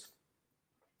all this.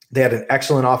 They had an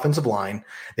excellent offensive line.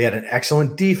 They had an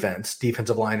excellent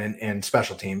defensive line and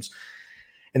special teams,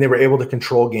 and they were able to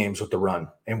control games with the run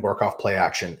and work off play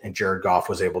action, and Jared Goff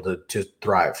was able to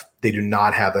thrive. They do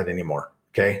not have that anymore,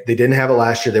 okay? They didn't have it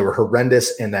last year. They were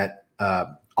horrendous, and that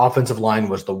offensive line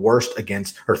was the worst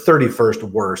against – or 31st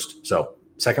worst, so –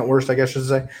 second worst, I guess I should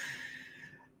say,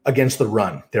 against the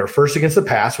run. They're first against the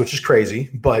pass, which is crazy,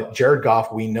 but Jared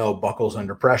Goff, we know, buckles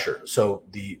under pressure. So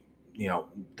the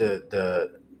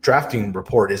drafting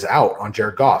report is out on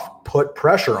Jared Goff. Put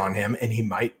pressure on him, and he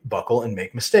might buckle and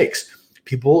make mistakes.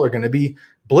 People are going to be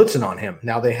blitzing on him.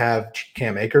 Now they have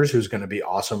Cam Akers, who's going to be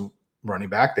awesome running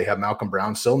back. They have Malcolm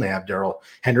Brown still, and they have Darrell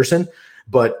Henderson.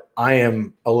 But I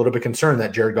am a little bit concerned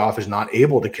that Jared Goff is not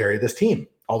able to carry this team.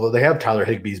 Although they have Tyler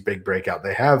Higbee's big breakout.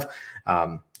 They have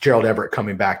Gerald Everett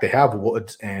coming back. They have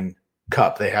Woods and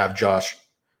Kupp. They have Josh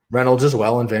Reynolds as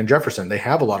well and Van Jefferson. They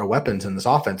have a lot of weapons in this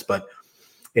offense, but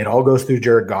it all goes through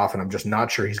Jared Goff, and I'm just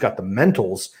not sure he's got the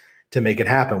mentals to make it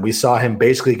happen. We saw him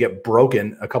basically get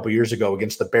broken a couple years ago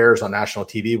against the Bears on national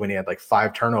TV when he had like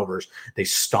 5 turnovers. They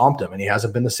stomped him, and he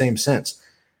hasn't been the same since.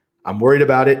 I'm worried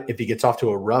about it. If he gets off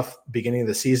to a rough beginning of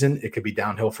the season, it could be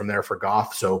downhill from there for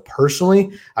Goff. So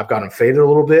personally, I've got him faded a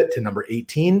little bit to number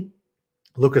 18.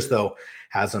 Lucas, though,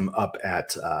 has him up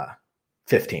at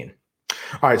 15.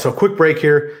 All right, so quick break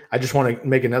here. I just want to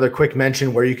make another quick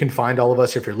mention where you can find all of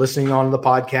us. If you're listening on the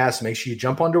podcast, make sure you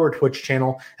jump onto our Twitch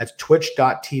channel. That's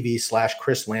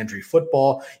twitch.tv/Chris Landry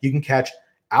Football. You can catch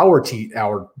our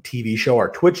TV show,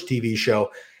 our Twitch TV show,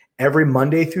 every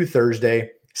Monday through Thursday,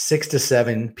 6 to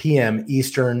 7 p.m.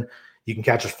 Eastern. You can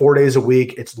catch us 4 days a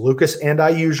week. It's Lucas and I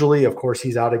usually. Of course,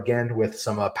 he's out again with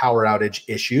some power outage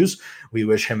issues. We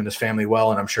wish him and his family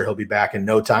well, and I'm sure he'll be back in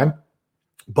no time.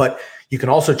 But You can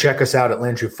also check us out at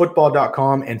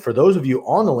LandryFootball.com. And for those of you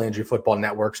on the Landry Football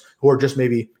Networks who are just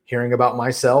maybe hearing about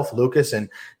myself, Lucas, and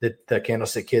the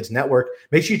Candlestick Kids Network,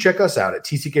 make sure you check us out at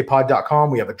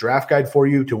tckpod.com. We have a draft guide for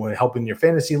you to help in your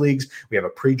fantasy leagues. We have a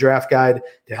pre-draft guide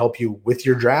to help you with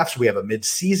your drafts. We have a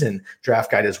mid-season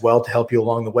draft guide as well to help you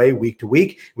along the way, week to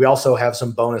week. We also have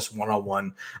some bonus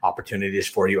one-on-one opportunities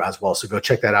for you as well. So go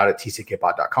check that out at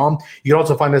tckpod.com. You can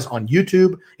also find us on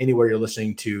YouTube, anywhere you're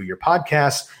listening to your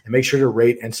podcasts, and make sure to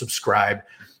rate and subscribe.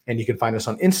 And you can find us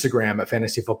on Instagram at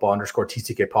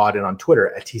fantasyfootball_TCK pod and on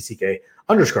Twitter at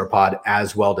TCK_pod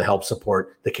as well to help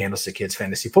support the Candlestick Kids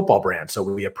Fantasy Football brand. So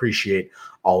we appreciate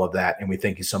all of that, and we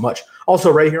thank you so much.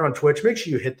 Also, right here on Twitch, make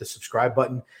sure you hit the subscribe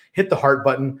button, hit the heart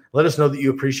button. Let us know that you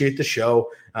appreciate the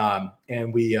show,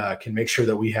 and we can make sure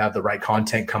that we have the right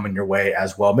content coming your way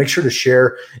as well. Make sure to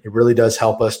share. It really does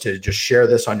help us to just share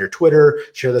this on your Twitter,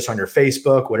 share this on your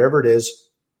Facebook, whatever it is,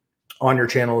 on your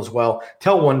channel as well.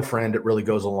 Tell one friend. It really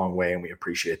goes a long way, and we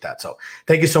appreciate that. So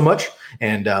thank you so much,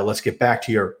 and let's get back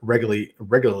to your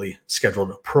regularly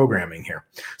scheduled programming here.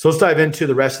 So let's dive into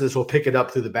the rest of this. We'll pick it up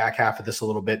through the back half of this a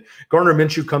little bit. Gardner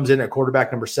Minshew comes in at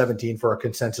quarterback number 17 for our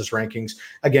consensus rankings.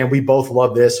 Again, we both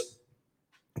love this.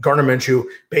 Gardner Minshew,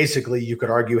 basically, you could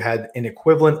argue, had an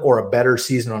equivalent or a better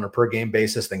season on a per-game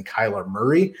basis than Kyler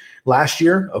Murray last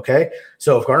year, okay?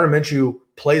 So if Gardner Minshew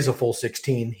plays a full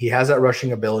 16, he has that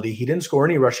rushing ability. He didn't score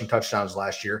any rushing touchdowns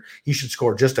last year. He should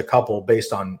score just a couple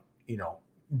based on,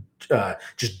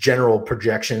 just general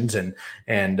projections and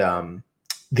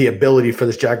the ability for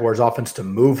this Jaguars offense to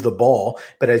move the ball.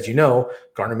 But as you know,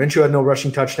 Gardner Minshew had no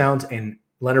rushing touchdowns, and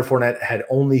Leonard Fournette had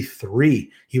only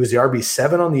 3. He was the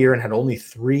RB7 on the year and had only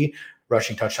 3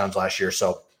 rushing touchdowns last year.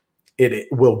 So it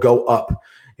will go up.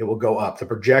 It will go up. The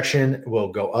projection will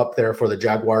go up there for the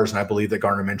Jaguars, and I believe that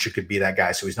Gardner Minshew could be that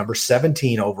guy. So he's number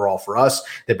 17 overall for us.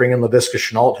 They bring in Laviska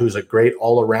Shenault, who's a great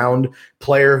all-around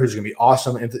player who's going to be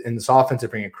awesome in this offense. They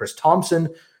bring in Chris Thompson,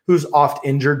 who's oft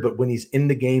injured, but when he's in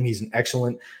the game, he's an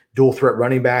excellent dual-threat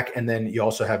running back. And then you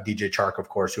also have DJ Chark, of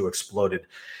course, who exploded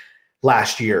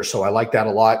last year. So I like that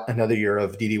a lot. Another year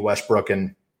of D.D. Westbrook.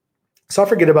 And let's not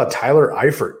forget about Tyler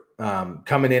Eifert.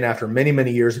 Coming in after many,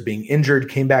 many years of being injured,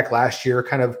 came back last year,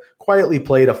 kind of quietly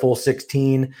played a full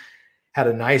 16, had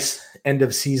a nice end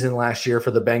of season last year for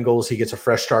the Bengals. He gets a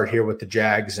fresh start here with the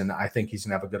Jags, and I think he's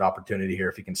going to have a good opportunity here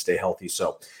if he can stay healthy.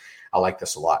 So I like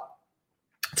this a lot.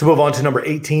 To move on to number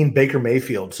 18, Baker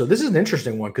Mayfield. So this is an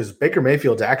interesting one because Baker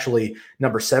Mayfield's actually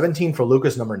number 17 for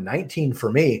Lucas, number 19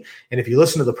 for me. And if you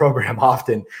listen to the program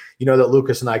often, you know that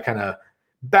Lucas and I kind of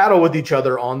battle with each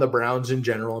other on the Browns in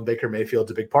general, and Baker Mayfield's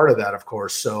a big part of that, of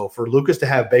course. So for Lucas to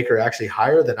have Baker actually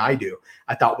higher than I do,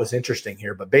 I thought was interesting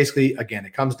here. But basically, again,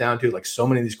 it comes down to, like so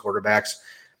many of these quarterbacks,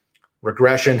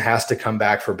 regression has to come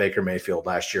back for Baker Mayfield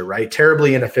last year, right?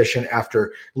 Terribly inefficient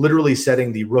after literally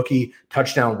setting the rookie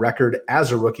touchdown record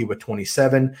as a rookie with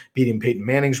 27, beating Peyton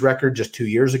Manning's record just 2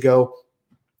 years ago.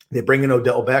 They bring in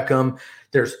Odell Beckham.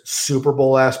 There's Super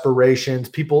Bowl aspirations.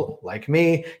 People like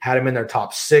me had him in their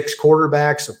top 6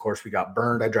 quarterbacks. Of course, we got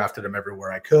burned. I drafted him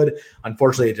everywhere I could.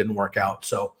 Unfortunately, it didn't work out.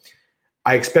 So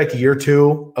I expect year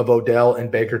 2 of Odell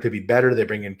and Baker to be better. They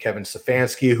bring in Kevin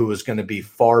Stefanski, who is going to be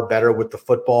far better with the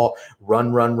football,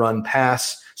 run,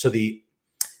 pass. So the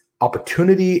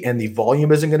opportunity and the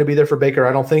volume isn't going to be there for Baker,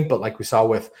 I don't think. But like we saw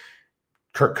with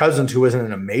Kirk Cousins, who isn't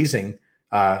an amazing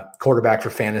quarterback for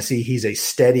fantasy, he's a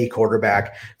steady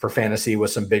quarterback for fantasy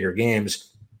with some bigger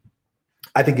games.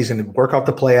 I think he's going to work off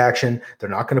the play action. They're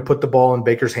not going to put the ball in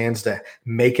Baker's hands to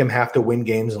make him have to win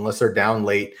games unless they're down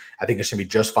late. I think it's going to be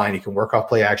just fine. He can work off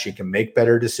play action. He can make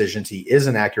better decisions. He is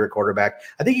an accurate quarterback.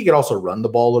 I think he could also run the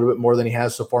ball a little bit more than he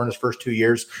has so far in his first 2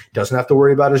 years. Doesn't have to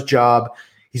worry about his job.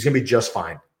 He's going to be just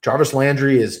fine. Jarvis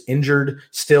Landry is injured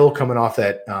still, coming off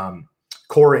that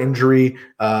core injury,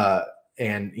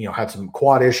 and had some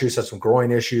quad issues, had some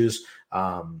groin issues,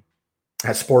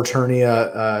 had sports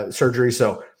hernia surgery.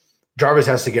 So Jarvis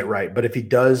has to get right. But if he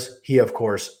does, he, of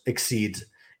course, exceeds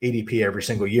ADP every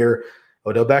single year.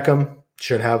 Odell Beckham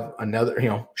should have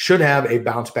a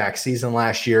bounce back season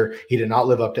last year. He did not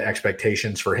live up to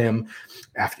expectations for him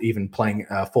after even playing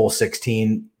a full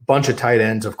 16. Bunch of tight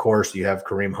ends, of course. You have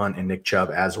Kareem Hunt and Nick Chubb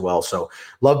as well. So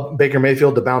love Baker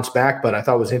Mayfield to bounce back, but I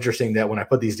thought it was interesting that when I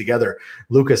put these together,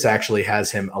 Lucas actually has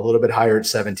him a little bit higher at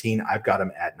 17. I've got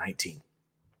him at 19.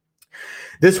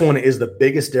 This one is the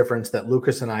biggest difference that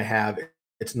Lucas and I have.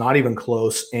 It's not even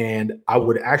close. And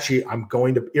I'm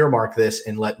going to earmark this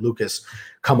and let Lucas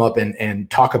come up and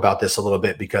talk about this a little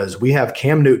bit, because we have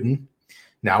Cam Newton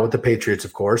now with the Patriots,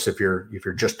 of course. If you're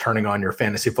just turning on your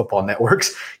fantasy football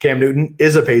networks, Cam Newton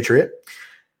is a Patriot.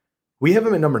 We have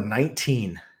him at number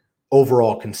 19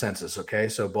 overall consensus. Okay.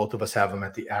 So both of us have him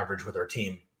at the average with our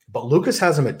team, but Lucas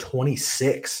has him at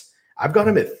 26. I've got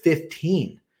him at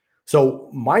 15. So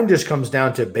mine just comes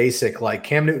down to basic, like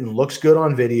Cam Newton looks good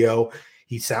on video.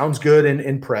 He sounds good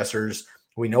in pressers.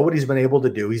 We know what he's been able to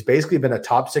do. He's basically been a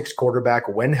top 6 quarterback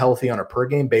when healthy on a per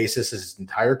game basis his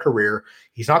entire career.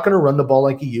 He's not going to run the ball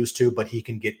like he used to, but he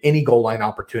can get any goal line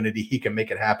opportunity. He can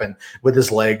make it happen with his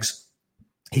legs.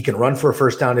 He can run for a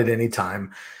first down at any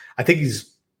time. I think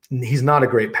he's not a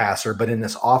great passer, but in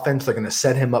this offense, they're going to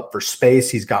set him up for space.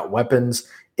 He's got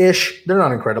weapons-ish. They're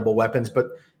not incredible weapons, but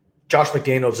Josh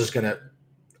McDaniels is going to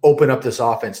open up this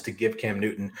offense to give Cam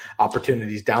Newton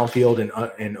opportunities downfield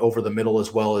and over the middle,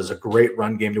 as well as a great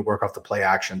run game to work off the play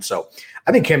action. So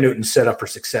I think Cam Newton's set up for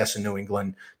success in New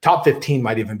England. Top 15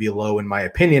 might even be low, in my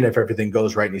opinion, if everything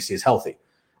goes right and he stays healthy.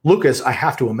 Lucas, I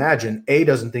have to imagine, A,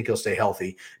 doesn't think he'll stay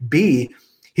healthy. B,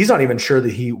 he's not even sure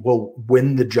that he will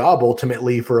win the job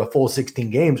ultimately for a full 16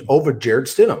 games over Jarrett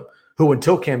Stidham, who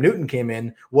until Cam Newton came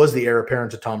in was the heir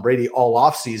apparent to Tom Brady all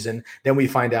offseason. Then we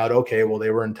find out, okay, well, they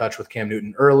were in touch with Cam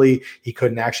Newton early. He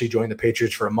couldn't actually join the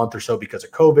Patriots for a month or so because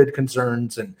of COVID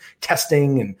concerns and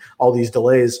testing and all these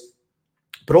delays.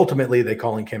 But ultimately, they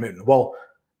call in Cam Newton. Well,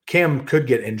 Cam could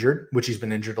get injured, which he's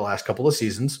been injured the last couple of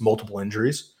seasons, multiple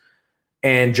injuries.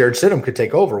 And Jarrett Stidham could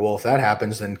take over. Well, if that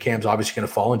happens, then Cam's obviously going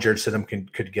to fall, and Jarrett Stidham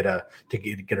could get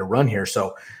a run here.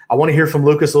 So I want to hear from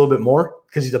Lucas a little bit more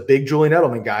because he's a big Julian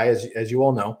Edelman guy, as you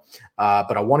all know.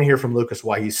 But I want to hear from Lucas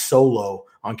why he's so low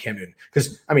on Cam Newton.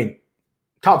 Because, I mean,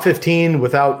 top 15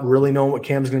 without really knowing what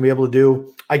Cam's going to be able to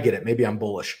do, I get it. Maybe I'm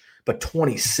bullish. But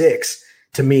 26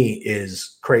 to me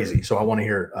is crazy. So I want to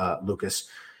hear Lucas,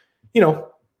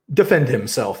 defend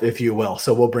himself, if you will.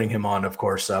 So we'll bring him on, of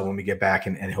course, when we get back,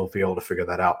 and he'll be able to figure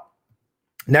that out.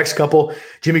 Next couple,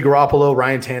 Jimmy Garoppolo,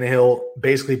 Ryan Tannehill,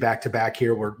 basically back-to-back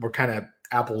here. We're kind of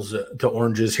apples to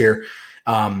oranges here.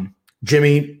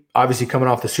 Jimmy, obviously coming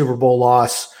off the Super Bowl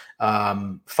loss,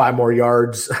 5 more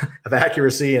yards of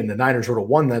accuracy, and the Niners would have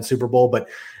won that Super Bowl, but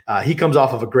he comes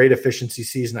off of a great efficiency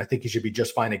season. I think he should be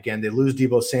just fine again. They lose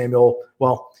Deebo Samuel.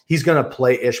 Well, he's going to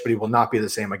play-ish, but he will not be the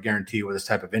same, I guarantee you, with this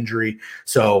type of injury.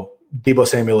 So Deebo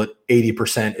Samuel at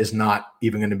 80% is not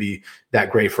even going to be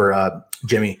that great for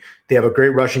Jimmy. They have a great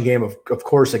rushing game. Of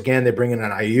course, again, they bring in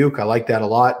an Ayuk. I like that a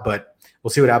lot, but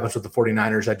we'll see what happens with the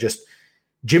 49ers.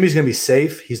 Jimmy's going to be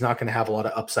safe. He's not going to have a lot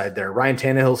of upside there. Ryan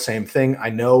Tannehill, same thing. I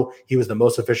know he was the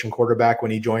most efficient quarterback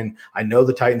when he joined. I know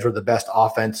the Titans were the best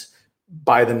offense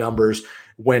by the numbers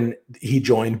when he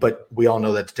joined, but we all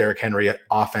know that's Derrick Henry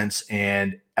offense.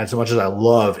 And as much as I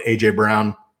love A.J.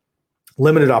 Brown,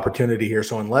 limited opportunity here.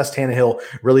 So unless Tannehill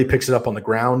really picks it up on the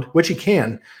ground, which he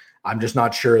can, I'm just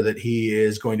not sure that he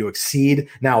is going to exceed.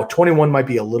 Now, 21 might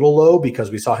be a little low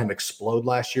because we saw him explode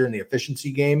last year in the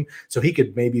efficiency game. So he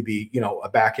could maybe be, a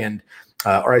back end,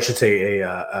 or I should say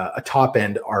a top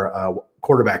end or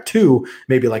quarterback 2,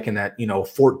 maybe like in that,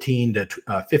 14 to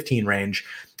 15 range.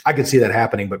 I could see that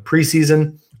happening, but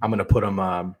preseason, I'm going to put him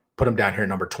down here at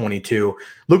number 22.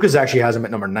 Lucas actually has him at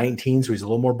number 19, so he's a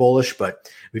little more bullish,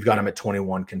 but we've got him at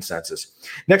 21 consensus.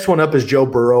 Next one up is Joe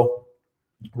Burrow.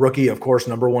 Rookie, of course,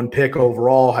 number 1 pick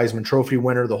overall, Heisman Trophy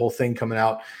winner, the whole thing coming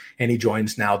out, and he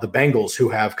joins now the Bengals, who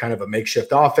have kind of a makeshift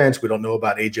offense. We don't know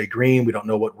about A.J. Green. We don't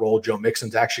know what role Joe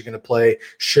Mixon's actually going to play.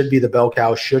 Should be the bell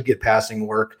cow, should get passing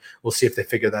work. We'll see if they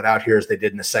figure that out here as they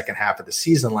did in the second half of the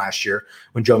season last year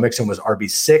when Joe Mixon was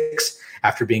RB6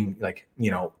 after being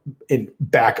in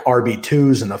back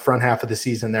RB2s in the front half of the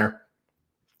season there.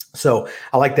 So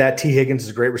I like that. T. Higgins is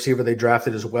a great receiver they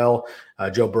drafted as well.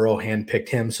 Joe Burrow handpicked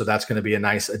him, so that's going to be a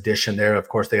nice addition there. Of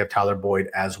course, they have Tyler Boyd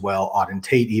as well, Auden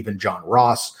Tate, even John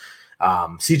Ross.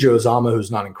 CJ Uzomah,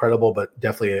 who's not incredible, but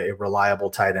definitely a reliable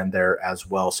tight end there as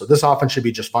well. So this offense should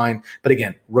be just fine. But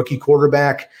again, rookie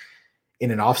quarterback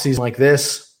in an offseason like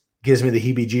this gives me the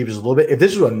heebie-jeebies a little bit. If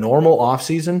this was a normal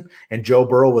offseason and Joe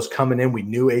Burrow was coming in, we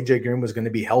knew A.J. Green was going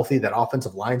to be healthy. That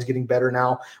offensive line's getting better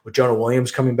now with Jonah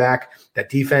Williams coming back. That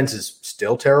defense is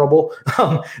still terrible.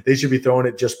 They should be throwing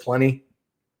it just plenty.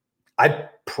 I'm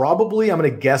going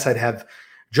to guess I'd have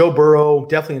Joe Burrow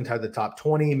definitely inside the top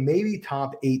 20, maybe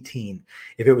top 18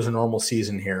 if it was a normal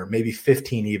season here, maybe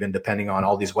 15 even, depending on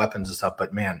all these weapons and stuff.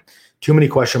 But, man, too many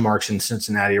question marks in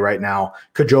Cincinnati right now.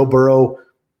 Could Joe Burrow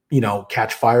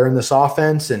catch fire in this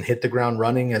offense and hit the ground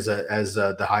running as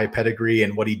the high pedigree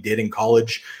and what he did in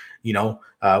college,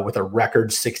 with a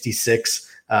record 66,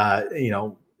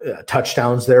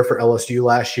 touchdowns there for LSU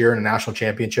last year in a national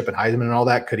championship and Heisman and all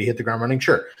that. Could he hit the ground running?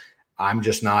 Sure. I'm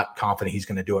just not confident he's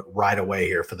going to do it right away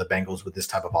here for the Bengals with this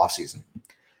type of offseason.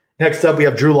 Next up, we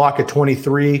have Drew Lock at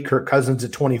 23, Kirk Cousins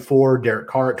at 24, Derek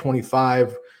Carr at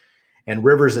 25, and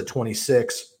Rivers at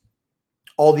 26.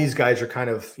 all these guys are kind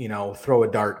of, throw a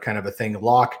dart kind of a thing.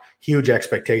 Lock, huge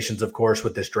expectations, of course,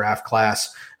 with this draft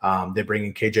class. They bring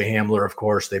in KJ Hamler, of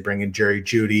course. They bring in Jerry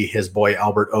Jeudy, his boy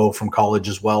Albert O from college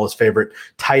as well, his favorite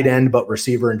tight end, but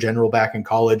receiver in general back in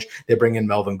college. They bring in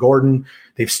Melvin Gordon.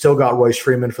 They've still got Royce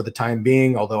Freeman for the time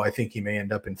being, although I think he may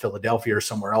end up in Philadelphia or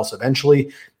somewhere else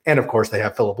eventually. And, of course, they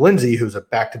have Phillip Lindsay, who's a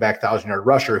back-to-back 1,000-yard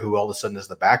rusher who all of a sudden is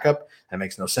the backup. That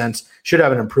makes no sense. Should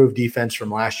have an improved defense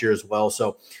from last year as well.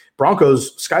 So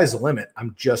Broncos, sky's the limit.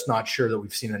 I'm just not sure that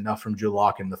we've seen enough from Drew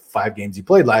Lock in the 5 games he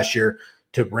played last year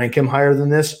to rank him higher than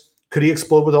this. Could he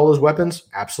explode with all those weapons?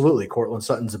 Absolutely. Cortland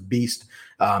Sutton's a beast,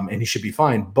 and he should be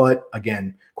fine. But,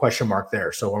 again, question mark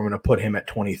there. So we're going to put him at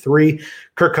 23.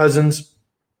 Kirk Cousins,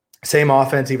 same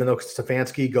offense, even though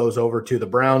Stefanski goes over to the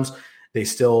Browns. They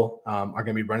still are going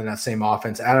to be running that same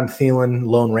offense. Adam Thielen,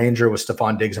 Lone Ranger with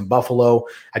Stephon Diggs in Buffalo.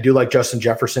 I do like Justin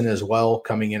Jefferson as well,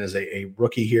 coming in as a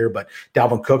rookie here, but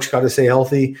Dalvin Cook's got to stay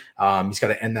healthy. He's got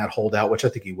to end that holdout, which I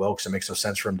think he will, because it makes no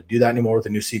sense for him to do that anymore with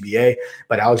the new CBA.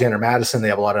 But Alexander Madison, they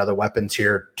have a lot of other weapons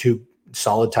here, 2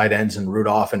 solid tight ends in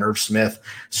Rudolph and Irv Smith.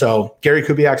 So Gary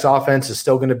Kubiak's offense is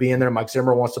still going to be in there. Mike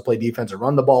Zimmer wants to play defense and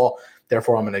run the ball.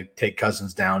 Therefore, I'm going to take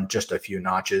Cousins down just a few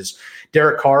notches.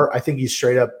 Derek Carr, I think he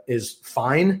straight up is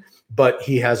fine, but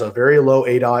he has a very low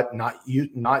ADOT,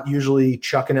 not usually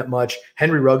chucking it much.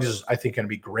 Henry Ruggs is, I think, going to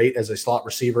be great as a slot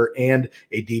receiver and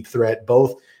a deep threat.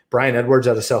 Both. Brian Edwards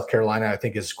out of South Carolina, I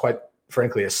think, is quite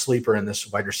frankly a sleeper in this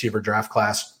wide receiver draft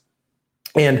class.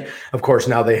 And, of course,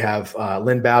 now they have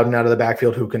Lynn Bowden out of the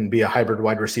backfield, who can be a hybrid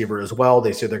wide receiver as well.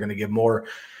 They say they're going to give more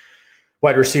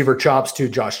wide receiver chops to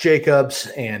Josh Jacobs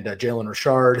and Jalen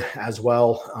Richard as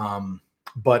well.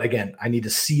 But, again, I need to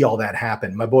see all that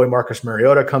happen. My boy Marcus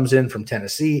Mariota comes in from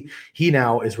Tennessee. He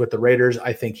now is with the Raiders.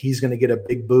 I think he's going to get a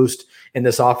big boost in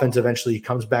this offense eventually. He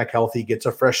comes back healthy, gets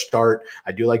a fresh start.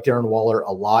 I do like Darren Waller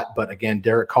a lot. But, again,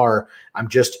 Derek Carr,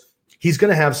 he's going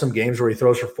to have some games where he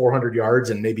throws for 400 yards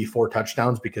and maybe 4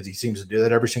 touchdowns, because he seems to do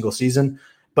that every single season.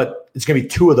 But it's going to be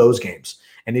 2 of those games.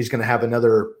 And he's going to have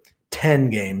another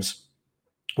 10 games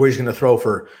where he's going to throw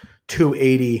for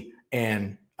 280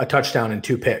 and a touchdown and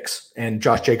 2 picks. And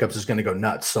Josh Jacobs is going to go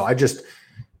nuts. So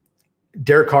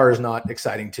Derek Carr is not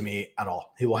exciting to me at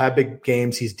all. He will have big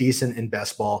games. He's decent in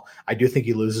best ball. I do think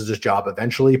he loses his job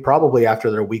eventually, probably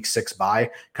after their week 6 bye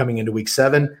coming into week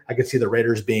 7. I could see the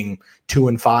Raiders being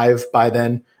 2-5 by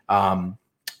then.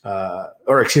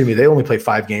 Or excuse me, they only play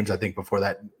 5 games, I think, before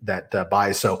that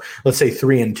bye. So let's say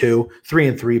 3-2,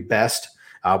 3-3 best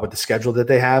with the schedule that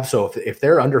they have. So if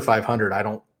they're under 500, I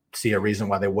don't see a reason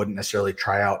why they wouldn't necessarily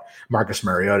try out Marcus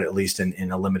Mariota, at least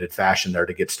in a limited fashion there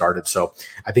to get started. So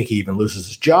I think he even loses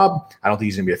his job. I don't think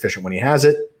he's going to be efficient when he has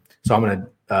it. So I'm going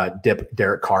to dip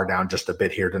Derek Carr down just a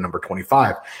bit here to number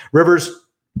 25. Rivers,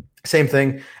 same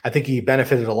thing. I think he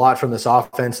benefited a lot from this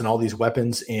offense and all these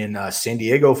weapons in San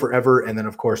Diego forever. And then,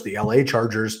 of course, the LA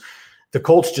Chargers. The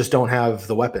Colts just don't have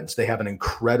the weapons. They have an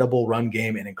incredible run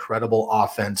game, an incredible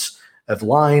offensive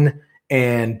line.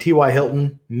 And T.Y.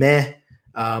 Hilton, meh.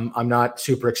 I'm not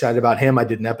super excited about him. I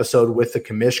did an episode with the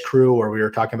Commish crew where we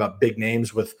were talking about big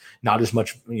names with not as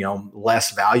much,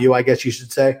 less value, I guess you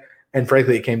should say. And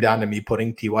frankly, it came down to me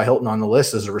putting T.Y. Hilton on the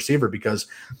list as a receiver because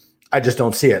I just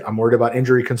don't see it. I'm worried about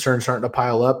injury concerns starting to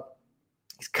pile up.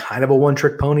 He's kind of a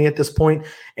one-trick pony at this point,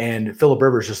 and Phillip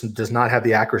Rivers just does not have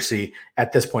the accuracy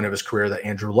at this point of his career that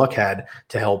Andrew Luck had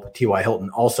to help T.Y.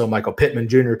 Hilton. Also, Michael Pittman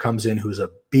Jr. comes in, who's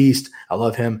a beast. I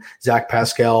love him. Zach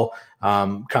Pascal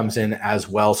comes in as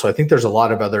well. So I think there's a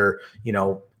lot of other,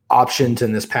 options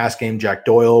in this pass game. Jack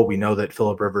Doyle, we know that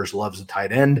Phillip Rivers loves a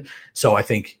tight end. So I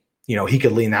think, he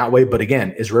could lean that way. But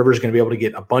again, is Rivers going to be able to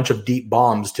get a bunch of deep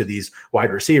bombs to these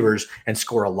wide receivers and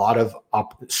score a lot of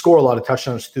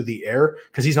touchdowns through the air?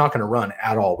 Because he's not going to run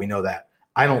at all. We know that.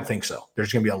 I don't think so.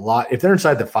 There's going to be a lot. If they're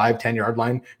inside the 5-10 yard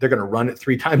line, they're going to run it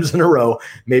 3 times in a row,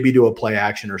 maybe do a play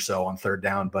action or so on third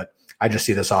down. But I just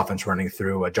see this offense running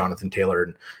through Jonathan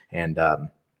Taylor and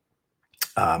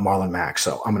Marlon Mack.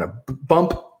 So I'm going to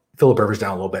bump Phillip Rivers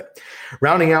down a little bit.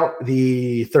 Rounding out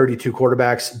the 32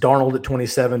 quarterbacks, Darnold at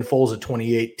 27, Foles at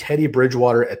 28, Teddy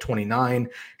Bridgewater at 29,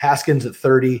 Haskins at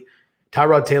 30,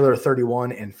 Tyrod Taylor at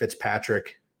 31, and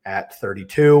Fitzpatrick at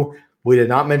 32. We did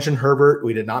not mention Herbert.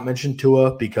 We did not mention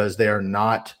Tua because they are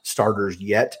not starters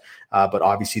yet, but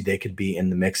obviously they could be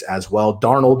in the mix as well.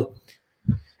 Darnold,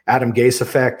 Adam Gase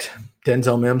effect.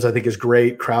 Denzel Mims, I think, is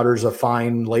great. Crowder's a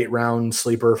fine late-round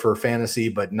sleeper for fantasy,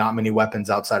 but not many weapons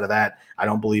outside of that. I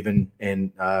don't believe in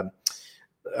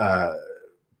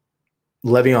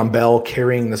Le'Veon Bell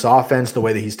carrying this offense the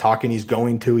way that he's talking he's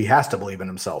going to. He has to believe in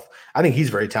himself. I think he's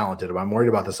very talented, but I'm worried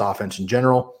about this offense in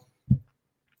general.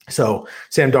 So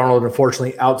Sam Darnold,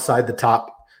 unfortunately, outside the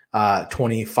top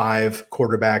 25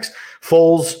 quarterbacks.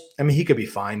 Foles, I mean, he could be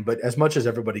fine, but as much as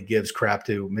everybody gives crap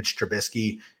to Mitch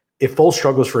Trubisky, if Foles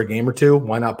struggles for a game or two,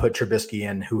 why not put Trubisky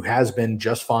in, who has been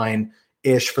just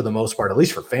fine-ish for the most part, at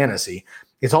least for fantasy.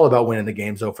 It's all about winning the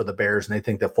games, though, for the Bears, and they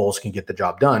think that Foles can get the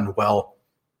job done. Well,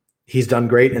 he's done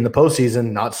great in the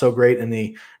postseason, not so great in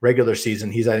the regular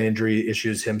season. He's had injury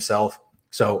issues himself.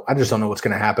 So I just don't know what's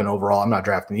going to happen overall. I'm not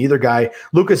drafting either guy.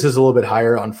 Lucas is a little bit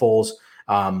higher on Foles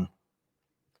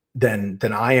than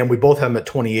I am. We both have him at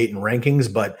 28 in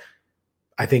rankings, but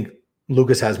I think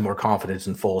Lucas has more confidence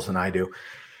in Foles than I do.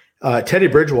 Teddy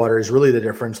Bridgewater is really the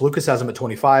difference. Lucas has him at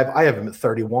 25. I have him at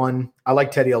 31. I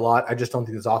like Teddy a lot. I just don't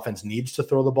think this offense needs to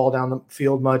throw the ball down the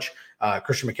field much.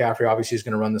 Christian McCaffrey obviously is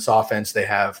going to run this offense. They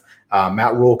have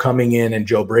Matt Rule coming in and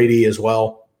Joe Brady as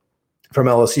well from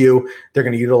LSU. They're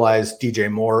going to utilize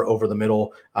DJ Moore over the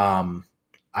middle.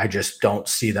 I just don't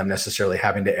see them necessarily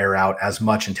having to air out as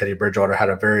much, and Teddy Bridgewater had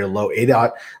a very low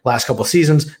ADOT last couple of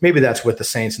seasons. Maybe that's with the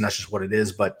Saints, and that's just what it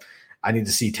is, but I need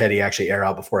to see Teddy actually air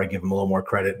out before I give him a little more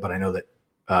credit, but I know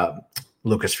that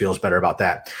Lucas feels better about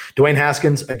that. Dwayne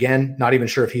Haskins, again, not even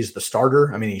sure if he's the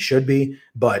starter. I mean, he should be,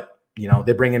 but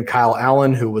they bring in Kyle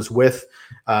Allen, who was with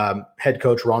head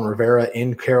coach Ron Rivera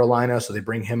in Carolina, so they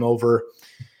bring him over.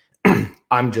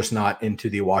 I'm just not into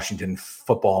the Washington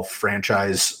football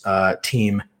franchise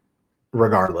team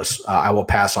regardless. I will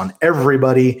pass on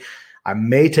everybody. I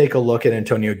may take a look at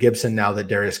Antonio Gibson now that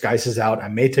Darius Geis is out. I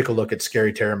may take a look at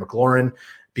Scary Terry McLaurin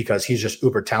because he's just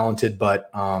uber talented. But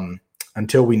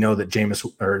until we know that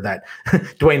that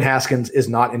Dwayne Haskins is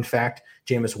not, in fact,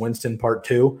 Jameis Winston Part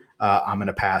 2, I'm going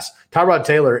to pass. Tyrod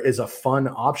Taylor is a fun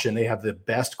option. They have the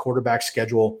best quarterback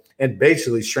schedule and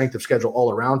basically strength of schedule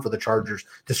all around for the Chargers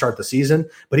to start the season.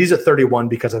 But he's at 31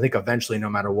 because I think eventually, no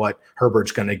matter what,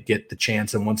 Herbert's going to get the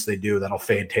chance. And once they do, that'll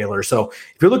fade Taylor. So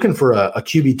if you're looking for a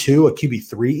QB2, a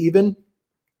QB3 even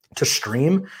to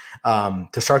stream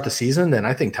to start the season, then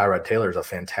I think Tyrod Taylor is a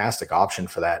fantastic option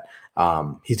for that.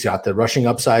 He's got the rushing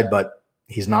upside, but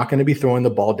he's not going to be throwing the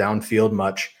ball downfield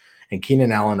much. And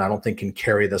Keenan Allen, I don't think, can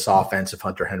carry this offense if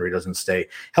Hunter Henry doesn't stay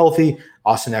healthy.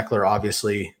 Austin Eckler,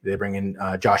 obviously, they bring in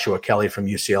Joshua Kelly from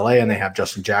UCLA, and they have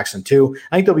Justin Jackson too.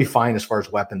 I think they'll be fine as far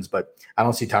as weapons, but I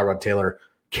don't see Tyrod Taylor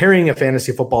carrying a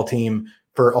fantasy football team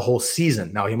for a whole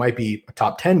season. Now, he might be a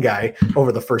top 10 guy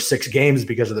over the first 6 games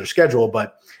because of their schedule,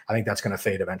 but I think that's going to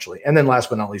fade eventually. And then last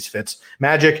but not least,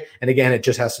 Fitzmagic. And again, it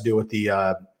just has to do with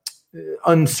the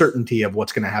uncertainty of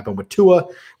what's going to happen with Tua.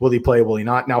 Will he play? Will he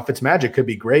not? Now, Fitzmagic could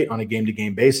be great on a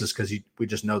game-to-game basis because we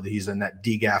just know that he's in that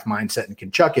DGAF mindset and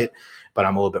can chuck it, but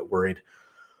I'm a little bit worried.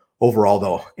 Overall,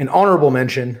 though, an honorable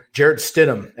mention, Jarrett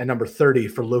Stidham at number 30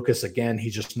 for Lucas. Again,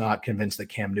 he's just not convinced that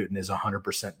Cam Newton is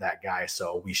 100% that guy,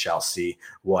 so we shall see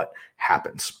what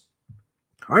happens.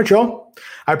 All right, y'all.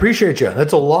 I appreciate you.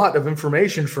 That's a lot of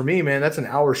information for me, man. That's an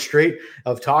hour straight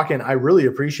of talking. I really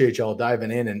appreciate y'all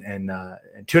diving in and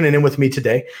tuning in with me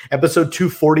today. Episode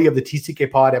 240 of the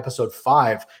TCK Pod, episode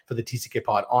 5 for the TCK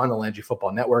Pod on the Landry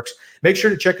Football Networks. Make sure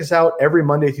to check us out every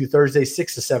Monday through Thursday,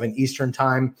 6 to 7 Eastern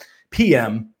Time,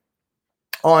 PM,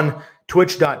 on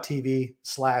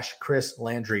twitch.tv/Chris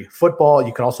Landry Football.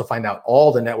 You can also find out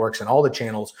all the networks and all the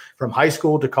channels from high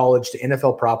school to college to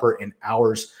NFL proper in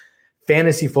ours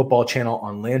fantasy football channel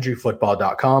on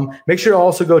LandryFootball.com. Make sure to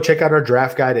also go check out our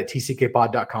draft guide at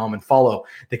TCKpod.com and follow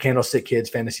the Candlestick Kids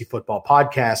Fantasy Football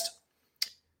Podcast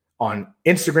on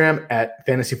Instagram at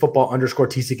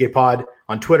fantasyfootball_TCKpod,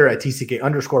 on Twitter at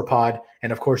TCK_pod.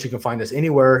 And of course, you can find us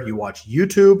anywhere you watch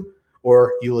YouTube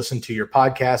or you listen to your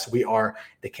podcast. We are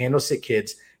the Candlestick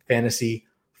Kids Fantasy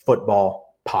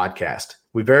Football Podcast.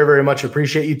 We very, very much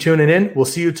appreciate you tuning in. We'll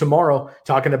see you tomorrow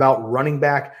talking about running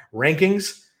back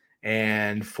rankings.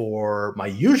 And for my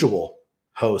usual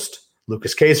host,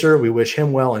 Lucas Kaser, we wish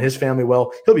him well and his family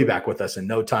well. He'll be back with us in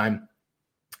no time.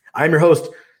 I'm your host,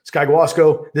 Sky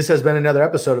Guasco. This has been another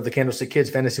episode of the Candlestick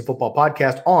Kids Fantasy Football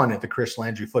Podcast on the Chris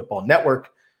Landry Football Network.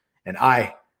 And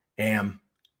I am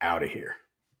out of here.